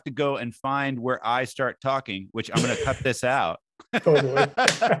 I don't have to go and find where I start talking, which I'm going to cut this out. Totally.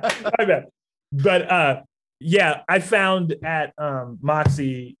 I bet. But I found at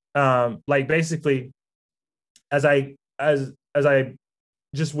Moxie, like basically as I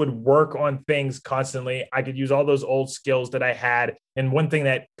just would work on things constantly, I could use all those old skills that I had. And one thing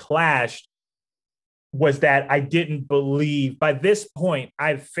that clashed was that I didn't believe, by this point,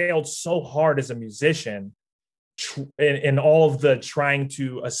 I've failed so hard as a musician in all of the trying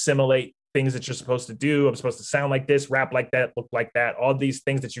to assimilate things that you're supposed to do. I'm supposed to sound like this, rap like that, look like that, all these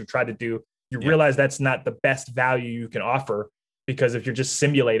things that you try to do. You realize that's not the best value you can offer, because if you're just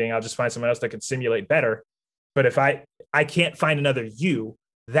simulating, I'll just find someone else that can simulate better. But if I can't find another you,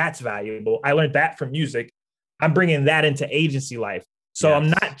 that's valuable. I learned that from music. I'm bringing that into agency life. So I'm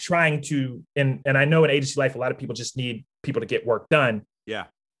not trying to, and I know in agency life, a lot of people just need people to get work done. Yeah.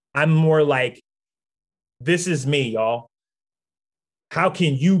 I'm more like, this is me, y'all. How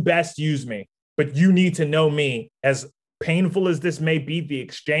can you best use me? But you need to know me. As painful as this may be, the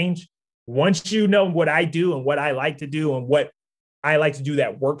exchange, once you know what I do and what I like to do and what I like to do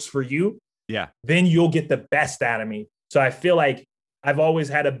that works for you, then you'll get the best out of me. So I feel like I've always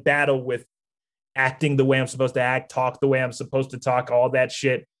had a battle with acting the way I'm supposed to act, talk the way I'm supposed to talk, all that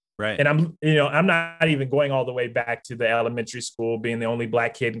shit. Right. And I'm not even going all the way back to the elementary school, being the only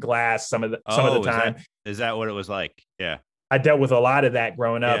black kid in class some of the time. Is that what it was like? Yeah. I dealt with a lot of that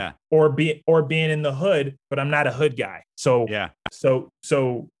growing up, or being in the hood, but I'm not a hood guy. So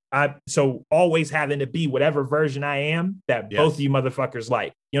so always having to be whatever version I am that both of you motherfuckers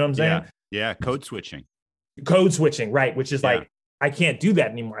like. You know what I'm saying? Yeah. Code switching, right? Which is like, I can't do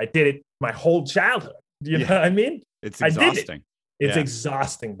that anymore. I did it my whole childhood. You know what I mean? It's exhausting. It's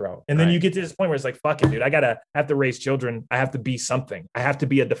exhausting, bro. And then you get to this point where it's like, fuck it, dude. I have to raise children. I have to be something. I have to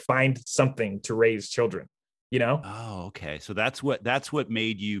be a defined something to raise children. You know? Oh, okay. So that's what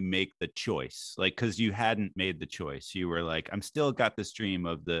made you make the choice. Like, cause you hadn't made the choice. You were like, I'm still got this dream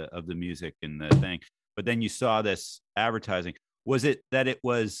of the music and the thing. But then you saw this advertising. Was it that it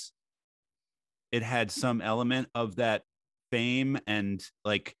had some element of that fame and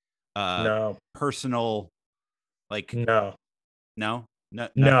like no personal, like no No.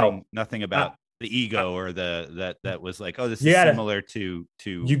 Nothing I, about the ego or that was like, oh, this you is gotta, similar to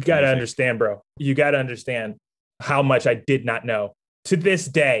you gotta music. understand, bro. You gotta understand how much I did not know. To this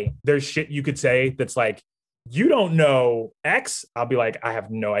day, there's shit you could say that's like, you don't know X. I'll be like, I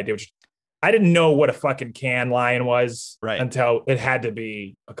have no idea. I didn't know what a fucking can lion was Right. until it had to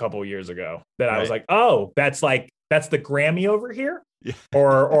be a couple of years ago that I was Right. like, oh, that's the Grammy over here, Yeah.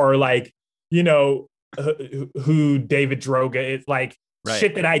 or like, you know, who David Droga is, like Right.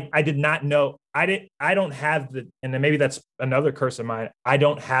 shit that I did not know. I don't have and then maybe that's another curse of mine. I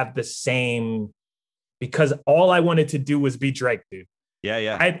don't have the same, because all I wanted to do was be Drake, dude. Yeah.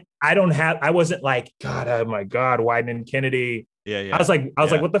 Yeah. I wasn't like, God, oh my God, Wyden and Kennedy. Yeah. I Yeah. was like,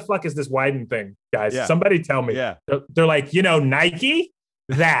 Yeah. what the fuck is this Wyden thing, guys? Yeah. Somebody tell me. Yeah. They're like, Nike,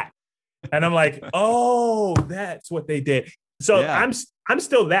 that. And I'm like, oh, that's what they did. So Yeah. I'm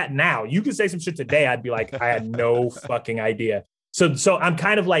still that now. You could say some shit today, I'd be like, I had no fucking idea. So I'm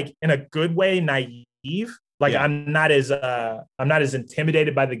kind of like, in a good way, naive. Like, Yeah. I'm not as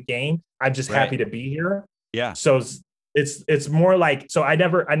intimidated by the game. I'm just happy to be here. Yeah. So it's more like, so I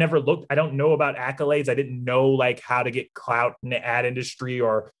never looked. I don't know about accolades. I didn't know like how to get clout in the ad industry,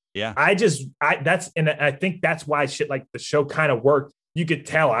 or Yeah. I think that's why shit like the show kind of worked. You could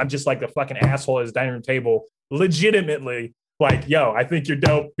tell I'm just like the fucking asshole at his dining room table, legitimately like, yo, I think you're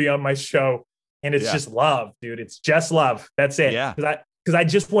dope. Be on my show. And it's just love, dude. It's just love. That's it. Yeah. Because I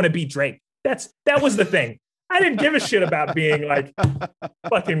just want to be Drake. That was the thing. I didn't give a shit about being like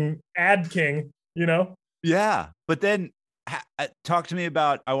fucking ad king, you know? Yeah. But then talk to me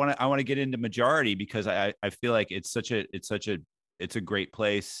about, I want to get into Majority, because I feel like it's a great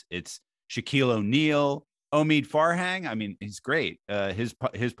place. It's Shaquille O'Neal, Omid Farhang. I mean, he's great. His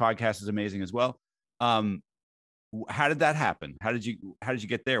podcast is amazing as well. How did that happen? How did you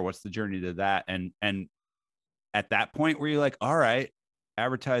get there? What's the journey to that? And at that point, were you like, all right,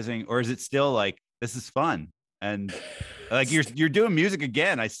 advertising, or is it still like, this is fun? And like, you're doing music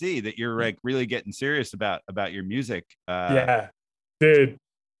again. I see that you're like really getting serious about your music. Yeah, dude.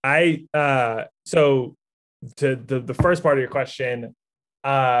 So to the first part of your question,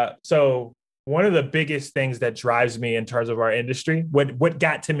 so one of the biggest things that drives me in terms of our industry, what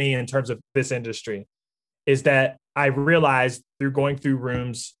got to me in terms of this industry, is that I realized through going through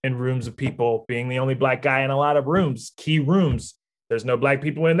rooms and rooms of people, being the only Black guy in a lot of rooms, key rooms, there's no Black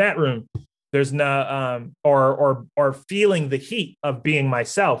people in that room. There's no, or feeling the heat of being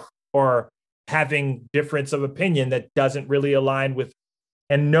myself, or having difference of opinion that doesn't really align with,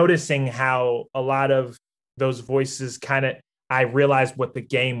 and noticing how a lot of those voices I realized what the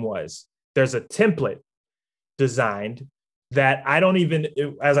game was. There's a template designed that I don't even,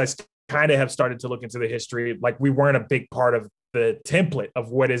 as I kind of have started to look into the history, like we weren't a big part of the template of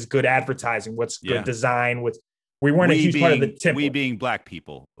what is good advertising, what's good design, we weren't a huge part of the template. We being Black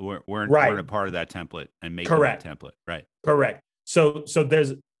people weren't a part of that template and making that template. Right. Correct. So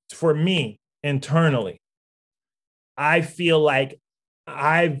there's, for me internally, I feel like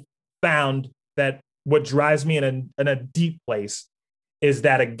I've found that what drives me in a deep place is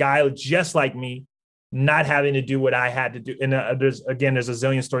that a guy just like me, not having to do what I had to do. And there's a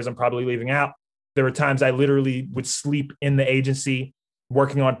zillion stories I'm probably leaving out. There were times I literally would sleep in the agency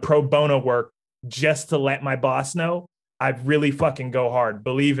working on pro bono work just to let my boss know I'd really fucking go hard.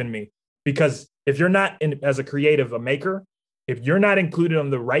 Believe in me. Because if you're not as a creative, a maker, if you're not included on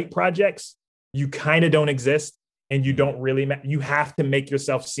the right projects, you kind of don't exist, and you don't really, you have to make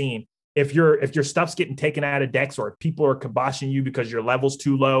yourself seen. If your stuff's getting taken out of decks, or if people are kiboshing you because your level's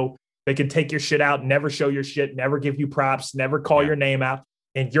too low, they can take your shit out, never show your shit, never give you props, never call your name out,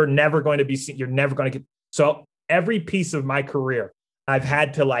 and you're never going to be seen. You're never going to get. So every piece of my career, I've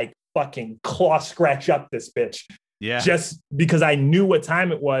had to like fucking claw scratch up this bitch. Yeah. Just because I knew what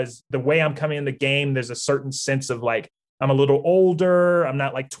time it was. The way I'm coming in the game, there's a certain sense of like, I'm a little older. I'm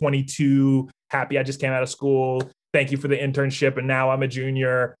not like 22, happy I just came out of school. Thank you for the internship, and now I'm a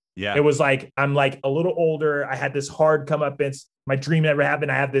junior. Yeah. It was like, I'm like a little older. I had this hard comeuppance. My dream never happened.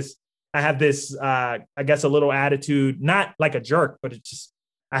 I have this, I guess, a little attitude, not like a jerk, but it's just,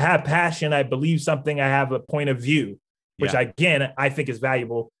 I have passion. I believe something. I have a point of view, which again, I think is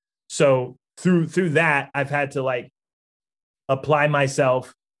valuable. So through that, I've had to like apply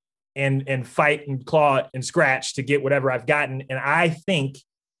myself and fight and claw and scratch to get whatever I've gotten. And I think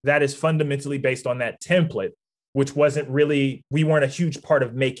that is fundamentally based on that template, which wasn't really, we weren't a huge part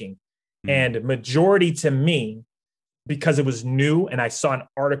of making. And Majority to me, because it was new, and I saw an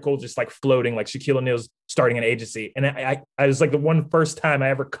article just like floating, like Shaquille O'Neal's starting an agency. And I was like the first time I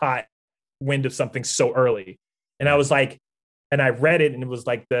ever caught wind of something so early. And I was like, and I read it, and it was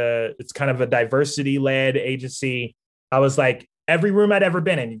like it's kind of a diversity led agency. I was like, every room I'd ever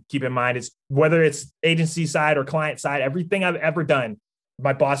been in, keep in mind, is whether it's agency side or client side, everything I've ever done,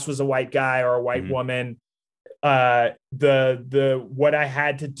 my boss was a white guy or a white woman. The what I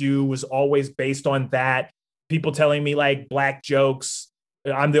had to do was always based on that. People telling me like black jokes.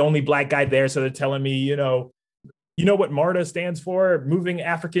 I'm the only black guy there, so they're telling me, you know what MARTA stands for? Moving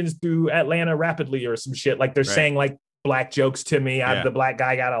Africans through Atlanta rapidly or some shit. Like they're saying like black jokes to me. I'm the black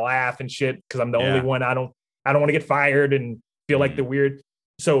guy, gotta laugh and shit because I'm the only one. I don't want to get fired and feel like the weird.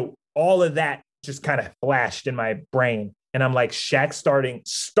 So all of that just kind of flashed in my brain. And I'm like, Shaq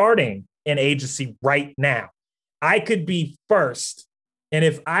starting an agency right now. I could be first. And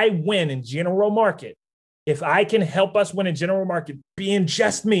if I win in general market, if I can help us win in general market, being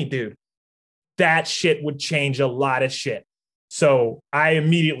just me, dude, that shit would change a lot of shit. So I'm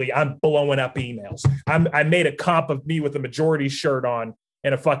blowing up emails. I made a comp of me with a majority shirt on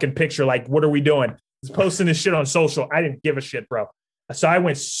and a fucking picture. Like, what are we doing? Just posting this shit on social. I didn't give a shit, bro. So I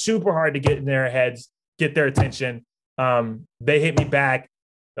went super hard to get in their heads, get their attention. They hit me back.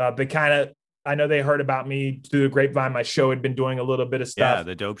 I know they heard about me through the grapevine. My show had been doing a little bit of stuff. Yeah,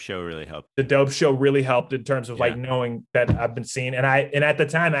 the Dope Show really helped. The Dope Show really helped in terms of like knowing that I've been seen. And at the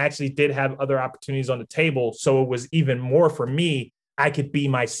time, I actually did have other opportunities on the table. So it was even more for me. I could be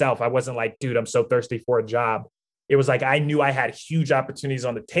myself. I wasn't like, dude, I'm so thirsty for a job. It was like I knew I had huge opportunities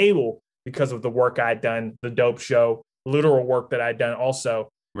on the table because of the work I'd done, the Dope Show, literal work that I'd done also.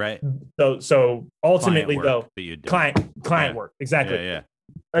 Right. So ultimately, client work. Exactly. Yeah.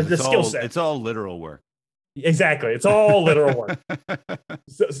 The skill set. It's all literal work. Exactly. It's all literal work.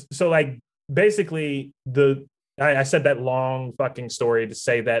 So like basically I said that long fucking story to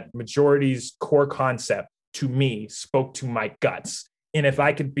say that Majority's core concept to me spoke to my guts. And if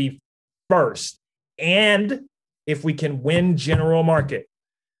I could be first and if we can win general market,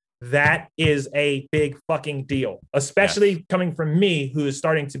 that is a big fucking deal, especially coming from me, who is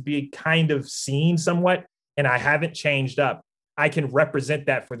starting to be kind of seen somewhat, and I haven't changed up. I can represent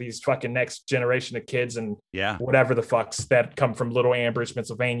that for these fucking next generation of kids and whatever the fucks that come from Little Ambridge,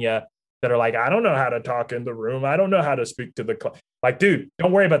 Pennsylvania, that are like, I don't know how to talk in the room. I don't know how to speak to the like, dude,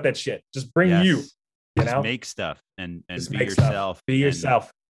 don't worry about that shit. Just bring you know, make stuff and just be yourself. Be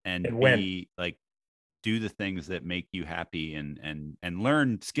yourself and win. Be like, do the things that make you happy and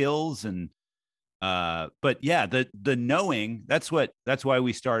learn skills but yeah, the knowing, that's why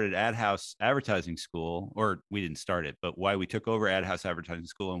we started Ad House Advertising School, or we didn't start it, but why we took over Ad House Advertising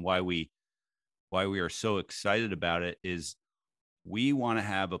School and why we are so excited about it is we want to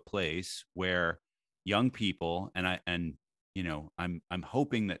have a place where young people and I'm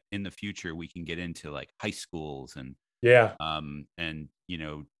hoping that in the future we can get into like high schools and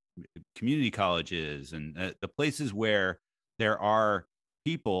community colleges and the places where there are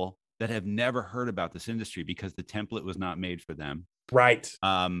people that have never heard about this industry because the template was not made for them. Right.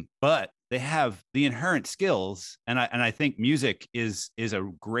 But they have the inherent skills. And I think music is a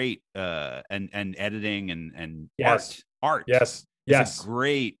great, and editing and art. Yes. Is a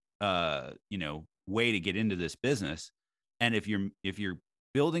great, way to get into this business. And if you're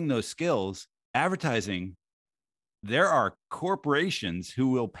building those skills, advertising, there are corporations who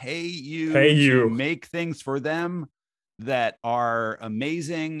will pay you to make things for them that are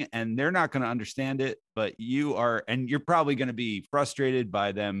amazing, and they're not going to understand it, but you're probably going to be frustrated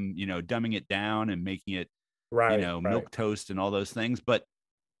by them, dumbing it down and making it, milk toast and all those things, but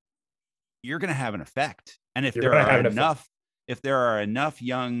you're going to have an effect. And if there are enough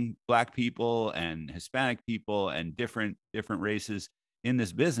young Black people and Hispanic people and different races in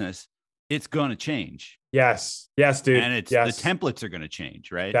this business, it's going to change. Yes, dude. And the templates are going to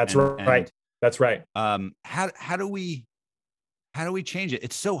change, right? That's right. That's right. How do we change it?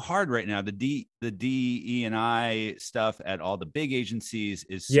 It's so hard right now. The DE&I stuff at all the big agencies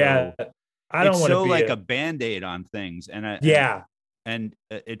is so, I don't want to be like a Band-Aid on things. And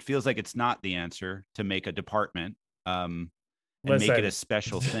it feels like it's not the answer to make a department and make it a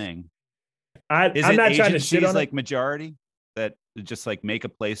special thing. I'm not trying to shit on like Majority that just like make a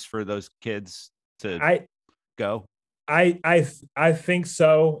place for those kids to go. I think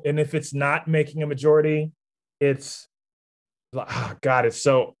so. And if it's not making a Majority, it's it's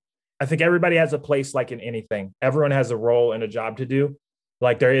so, I think everybody has a place like in anything. Everyone has a role and a job to do.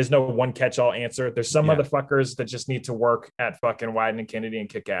 Like there is no one catch-all answer. There's some motherfuckers that just need to work at fucking Wyden and Kennedy and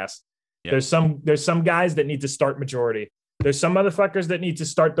kick ass. Yeah. There's some guys that need to start Majority. There's some motherfuckers that need to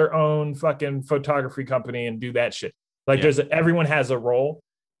start their own fucking photography company and do that shit. Like everyone has a role.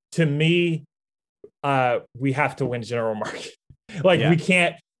 To me, we have to win general market. We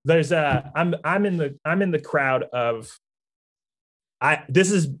can't. There's I'm in the crowd of.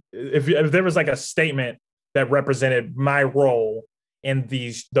 If there was like a statement that represented my role in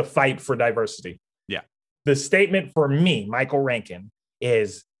the fight for diversity. Yeah. The statement for me, Micöl Rankin,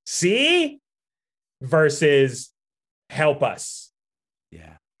 is see versus help us.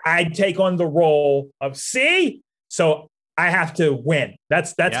 Yeah. I take on the role of see, so I have to win.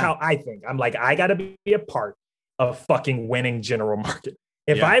 That's how I think. I'm like, I got to be a part of fucking winning general market.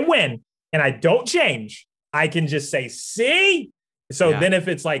 If I win and I don't change, I can just say, see? So then if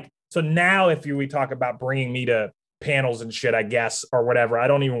it's like, so now if we talk about bringing me to panels and shit, I guess, or whatever, I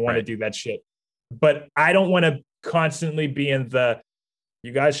don't even want to do that shit. But I don't want to constantly be in the,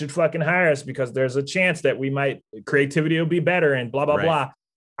 you guys should fucking hire us because there's a chance that creativity will be better and blah, blah, blah.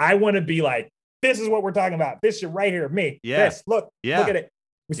 I want to be like, this is what we're talking about. This shit right here, me. Yeah. This, look at it.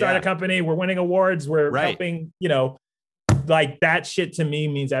 We started a company. We're winning awards. We're helping, like that shit to me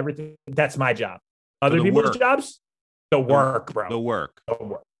means everything. That's my job. Other people's jobs, the work, bro. The work.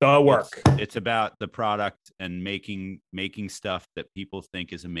 It's about the product and making stuff that people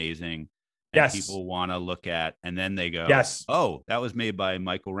think is amazing. And people want to look at, and then they go, oh, that was made by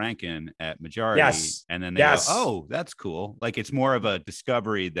Micöl Rankin at Majority. And then they go, oh, that's cool. Like it's more of a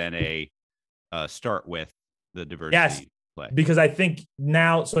discovery than a start with the diversity play. Because I think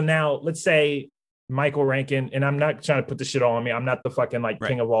now let's say Micöl Rankin, and I'm not trying to put this shit all on me. I'm not the fucking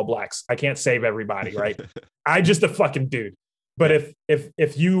king of all blacks. I can't save everybody, right? I just a fucking dude. But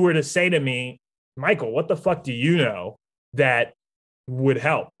if you were to say to me, Micöl, what the fuck do you know that would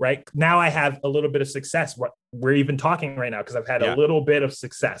help, right? Now I have a little bit of success. We're even talking right now because I've had a little bit of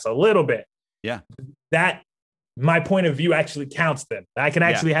success, a little bit. Yeah. That my point of view actually counts then. I can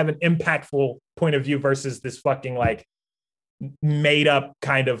actually have an impactful point of view versus this fucking like made up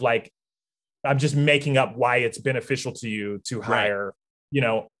kind of like, I'm just making up why it's beneficial to you to hire,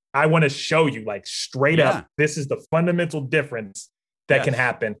 I want to show you like straight up, this is the fundamental difference that can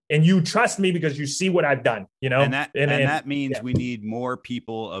happen. And you trust me because you see what I've done, And that means we need more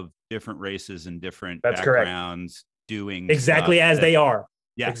people of different races and different backgrounds doing exactly as they are.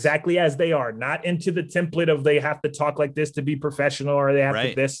 Yes. Exactly as they are. Not into the template of they have to talk like this to be professional or they have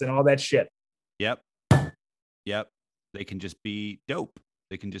to this and all that shit. Yep. They can just be dope.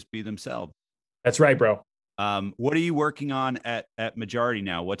 They can just be themselves. That's right, bro. What are you working on at Majority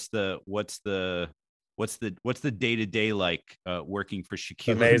now? What's the day-to-day like working for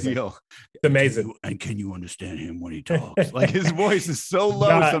Shaquille O'Neal? Amazing. And can you understand him when he talks? Like his voice is so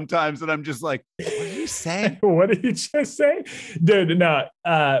low sometimes that I'm just like, what did you say? What did you just say? Dude, no.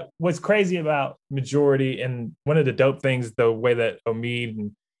 What's crazy about Majority, and one of the dope things, the way that Omid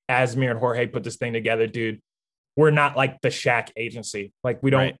and Asmir and Jorge put this thing together, dude, we're not like the Shaq agency. Like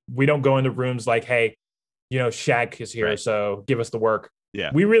we don't go into rooms like, hey, Shaq is here, so give us the work.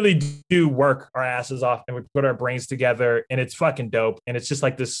 Yeah. We really do work our asses off and we put our brains together and it's fucking dope. And it's just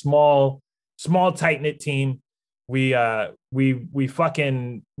like this small, tight-knit team. We really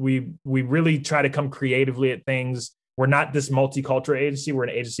try to come creatively at things. We're not this multicultural agency. We're an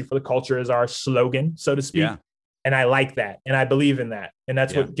agency for the culture is our slogan, so to speak. Yeah. And I like that. And I believe in that. And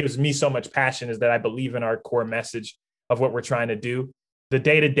that's what gives me so much passion is that I believe in our core message of what we're trying to do. The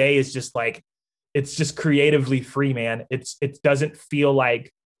day-to-day is just like, it's just creatively free, man. It doesn't feel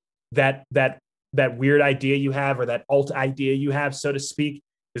like that weird idea you have or that alt idea you have, so to speak,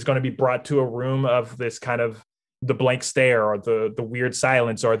 is going to be brought to a room of this kind of the blank stare or the weird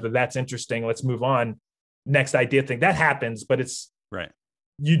silence or that's interesting. Let's move on. Next idea thing that happens, but it's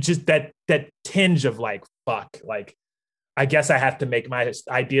you just that tinge of like, fuck, like, I guess I have to make my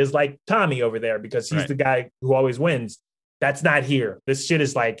ideas like Tommy over there because he's the guy who always wins. That's not here. This shit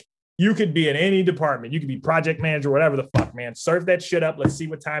is like, you could be in any department. You could be project manager, whatever the fuck, man. Serve that shit up. Let's see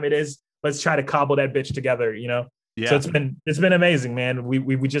what time it is. Let's try to cobble that bitch together, Yeah. So it's been amazing, man.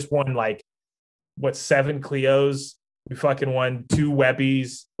 We just won like 7 Clios. We fucking won 2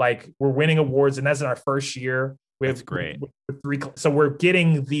 Webbies. Like we're winning awards, and that's in our first year. That's great. 3, so we're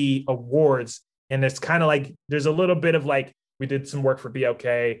getting the awards, and it's kind of like there's a little bit of like we did some work for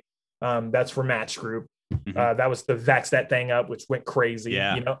BLK. That's for Match Group. Mm-hmm. That was the Vax That Thing Up, which went crazy.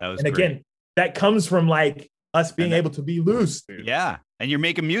 Yeah, that was great. Again, that comes from like us being able to be loose, dude. Yeah, and you're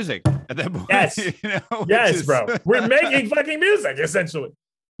making music at that point. Yes, bro. We're making fucking music essentially.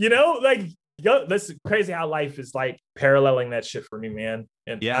 Like this is crazy how life is like paralleling that shit for me, man.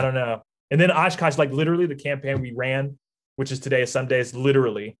 And I don't know. And then Oshkosh, like literally the campaign we ran, which is Today is Someday, is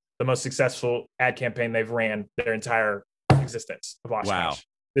literally the most successful ad campaign they've ran their entire existence of Oshkosh. Wow.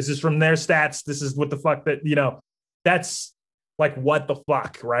 This is from their stats. This is what the fuck that, that's like, what the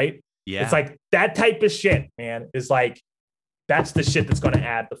fuck, right? Yeah. It's like that type of shit, man, is like, that's the shit that's going to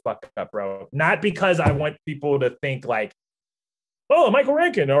add the fuck up, bro. Not because I want people to think like oh, Michael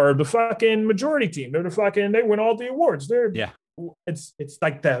Rankin or the fucking majority team. They win all the awards. Yeah. It's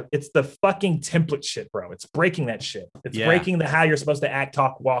like it's the fucking template shit, bro. It's breaking that shit. It's Yeah. breaking the how you're supposed to act,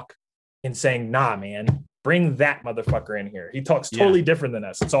 talk, walk, and saying, nah, man, bring that motherfucker in here. He talks totally different than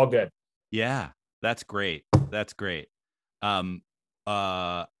us. It's all good. Yeah. That's great. That's great. I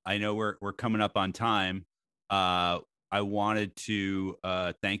know we're coming up on time. I wanted to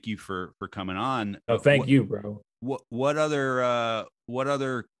thank you for coming on. Oh, thank you, bro. What other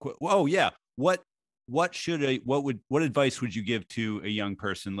oh yeah, what what advice would you give to a young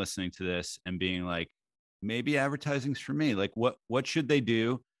person listening to this and being like, maybe advertising's for me? Like what should they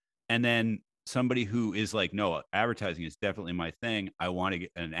do? And then somebody who is like, no, advertising is definitely my thing. I want to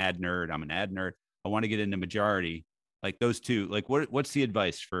get an ad nerd. I'm an ad nerd. I want to get into majority. Like those two, like what's the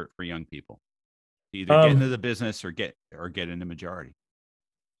advice for young people? Either get into the business or get into majority.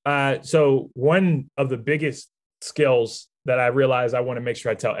 So one of the biggest skills that I realize I want to make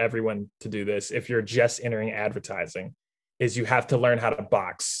sure I tell everyone to do this, if you're just entering advertising, is you have to learn how to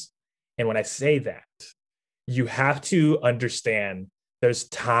box. And when I say that, you have to understand there's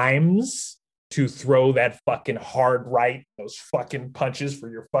times to throw that fucking hard right, those fucking punches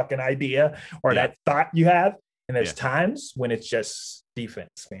for your fucking idea or that thought you have. And there's times when it's just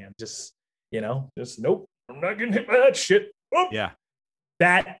defense, man. Just nope, I'm not getting hit by that shit. Oh. Yeah.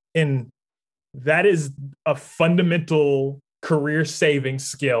 That is a fundamental career saving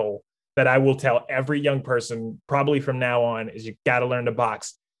skill that I will tell every young person probably from now on is you got to learn to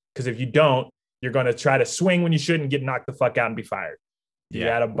box. Because if you don't, you're going to try to swing when you shouldn't, get knocked the fuck out and be fired. You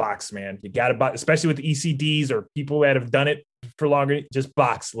got to box, man. You got to box, especially with ECDs or people that have done it for longer. Just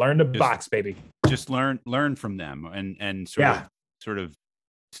box. Learn to box, baby. Just learn from them and sort of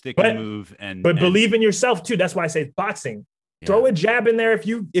stick and move but believe in yourself too. That's why I say boxing. Yeah. Throw a jab in there if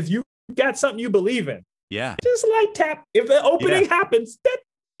you got something you believe in. Yeah. Just light tap. If the opening happens,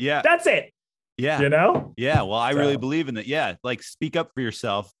 that's it. Yeah. You know? Yeah. Well, I really believe in that. Yeah. Like speak up for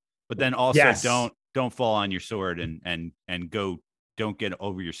yourself, but then also don't fall on your sword and don't get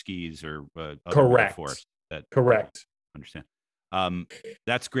over your skis or correct force. Correct. Understand.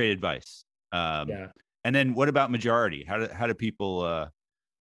 That's great advice. And then what about majority? How do people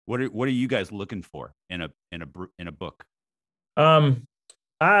what are you guys looking for in a book?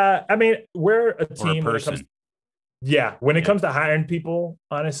 I mean, we're a team or a person. When it comes to hiring people,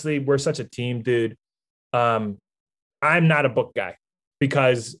 honestly, we're such a team, dude. I'm not a book guy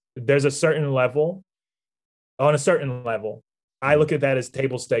because there's a certain level. On a certain level, I look at that as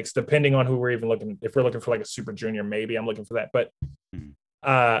table stakes, depending on who we're even looking. If we're looking for like a super junior, maybe I'm looking for that. But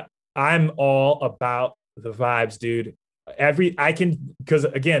I'm all about the vibes, dude. Because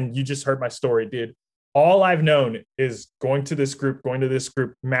again, you just heard my story, dude. All I've known is going to this group,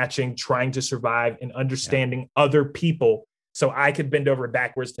 matching, trying to survive and understanding other people so I could bend over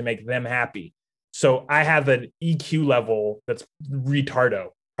backwards to make them happy. So I have an EQ level that's retardo,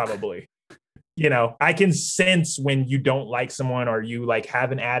 probably. I can sense when you don't like someone or you like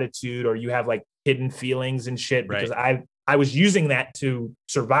have an attitude or you have like hidden feelings and shit because I was using that to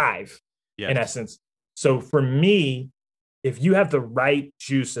survive in essence. So for me, if you have the right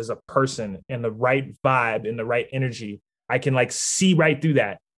juice as a person and the right vibe and the right energy, I can like see right through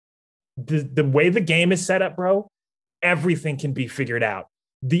that. The way the game is set up, bro, everything can be figured out.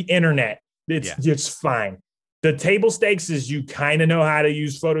 The internet, it's fine. The table stakes is you kind of know how to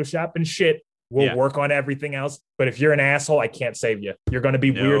use Photoshop and shit. We'll work on everything else. But if you're an asshole, I can't save you. You're going to be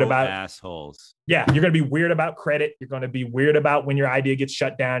weird about assholes. Yeah. You're going to be weird about credit. You're going to be weird about when your idea gets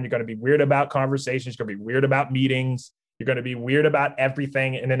shut down. You're going to be weird about conversations. You're going to be weird about meetings. You're going to be weird about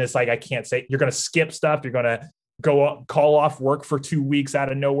everything. And then it's like, I can't say, you're going to skip stuff. You're going to call off work for 2 weeks out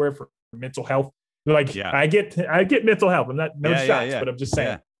of nowhere for mental health. Like I get mental health. I'm not shots, but I'm just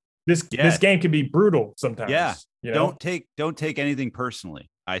saying this game can be brutal sometimes. Yeah. Don't take anything personally,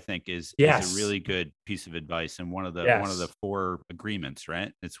 I think is a really good piece of advice. And one of the 4 agreements,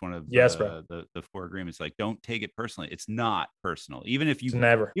 right? It's one of the 4 agreements. Like, don't take it personally. It's not personal. Even if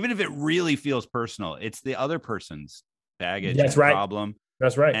it really feels personal, it's the other person's baggage problem.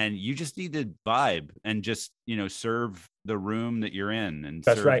 That's right. And you just need to vibe and just, serve the room that you're in and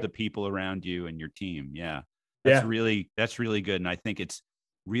serve the people around you and your team. Yeah. That's really good. And I think it's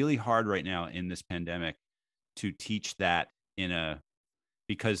really hard right now in this pandemic to teach that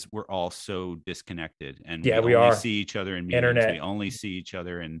because we're all so disconnected and we only see each other in meetings. Internet. We only see each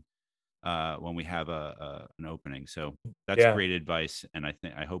other in when we have an opening. So that's great advice. And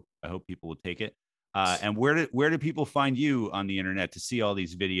I hope people will take it. And where do people find you on the internet to see all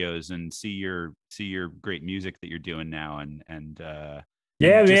these videos and see your great music that you're doing now and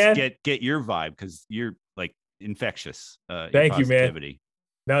man, get your vibe? Because you're like, infectious. Your Thank you, man. positivity.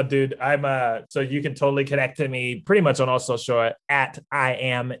 No, dude, I'm so you can totally connect to me pretty much on all social at I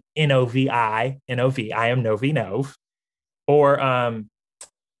am Novi. I am Novi Nov. Or on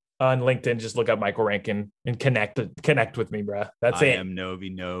LinkedIn, just look up Micöl Rankin and connect with me, bro. That's I it. am Novi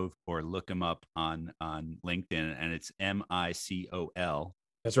Nov, or look him up on LinkedIn, and it's Micöl.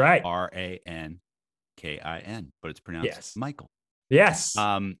 That's right. Rankin, but it's pronounced Micöl. Yes.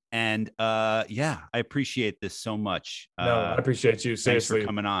 Yeah, I appreciate this so much. No, I appreciate you. Seriously. Thanks for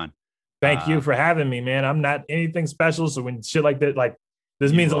coming on. Thank you for having me, man. I'm not anything special. So when shit like that, like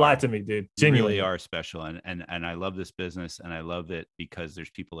this means a lot to me, dude. Genuinely. You really are special. And I love this business, and I love it because there's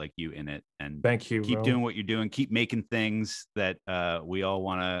people like you in it. And thank you. Keep doing what you're doing. Keep making things that we all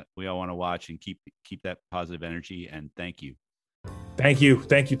wanna watch, and keep that positive energy. And thank you. Thank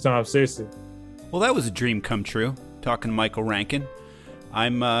you, Tom. Seriously. Well, that was a dream come true. Talking to Micöl Rankin.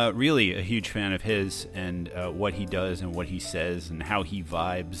 I'm really a huge fan of his and what he does and what he says and how he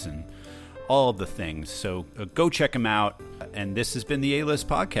vibes and all of the things. So go check him out. And this has been the A-List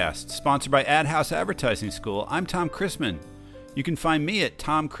Podcast, sponsored by Ad House Advertising School. I'm Tom Chrisman. You can find me at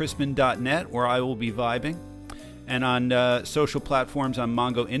tomchrisman.net, where I will be vibing, and on social platforms on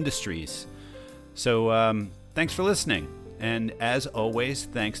Mongo Industries. So thanks for listening. And as always,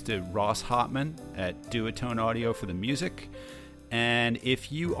 thanks to Ross Hotman at Duotone Audio for the music. And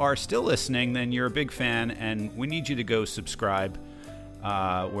if you are still listening, then you're a big fan, and we need you to go subscribe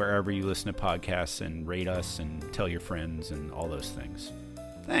wherever you listen to podcasts, and rate us and tell your friends and all those things.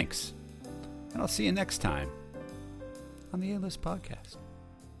 Thanks. And I'll see you next time on the A-List Podcast.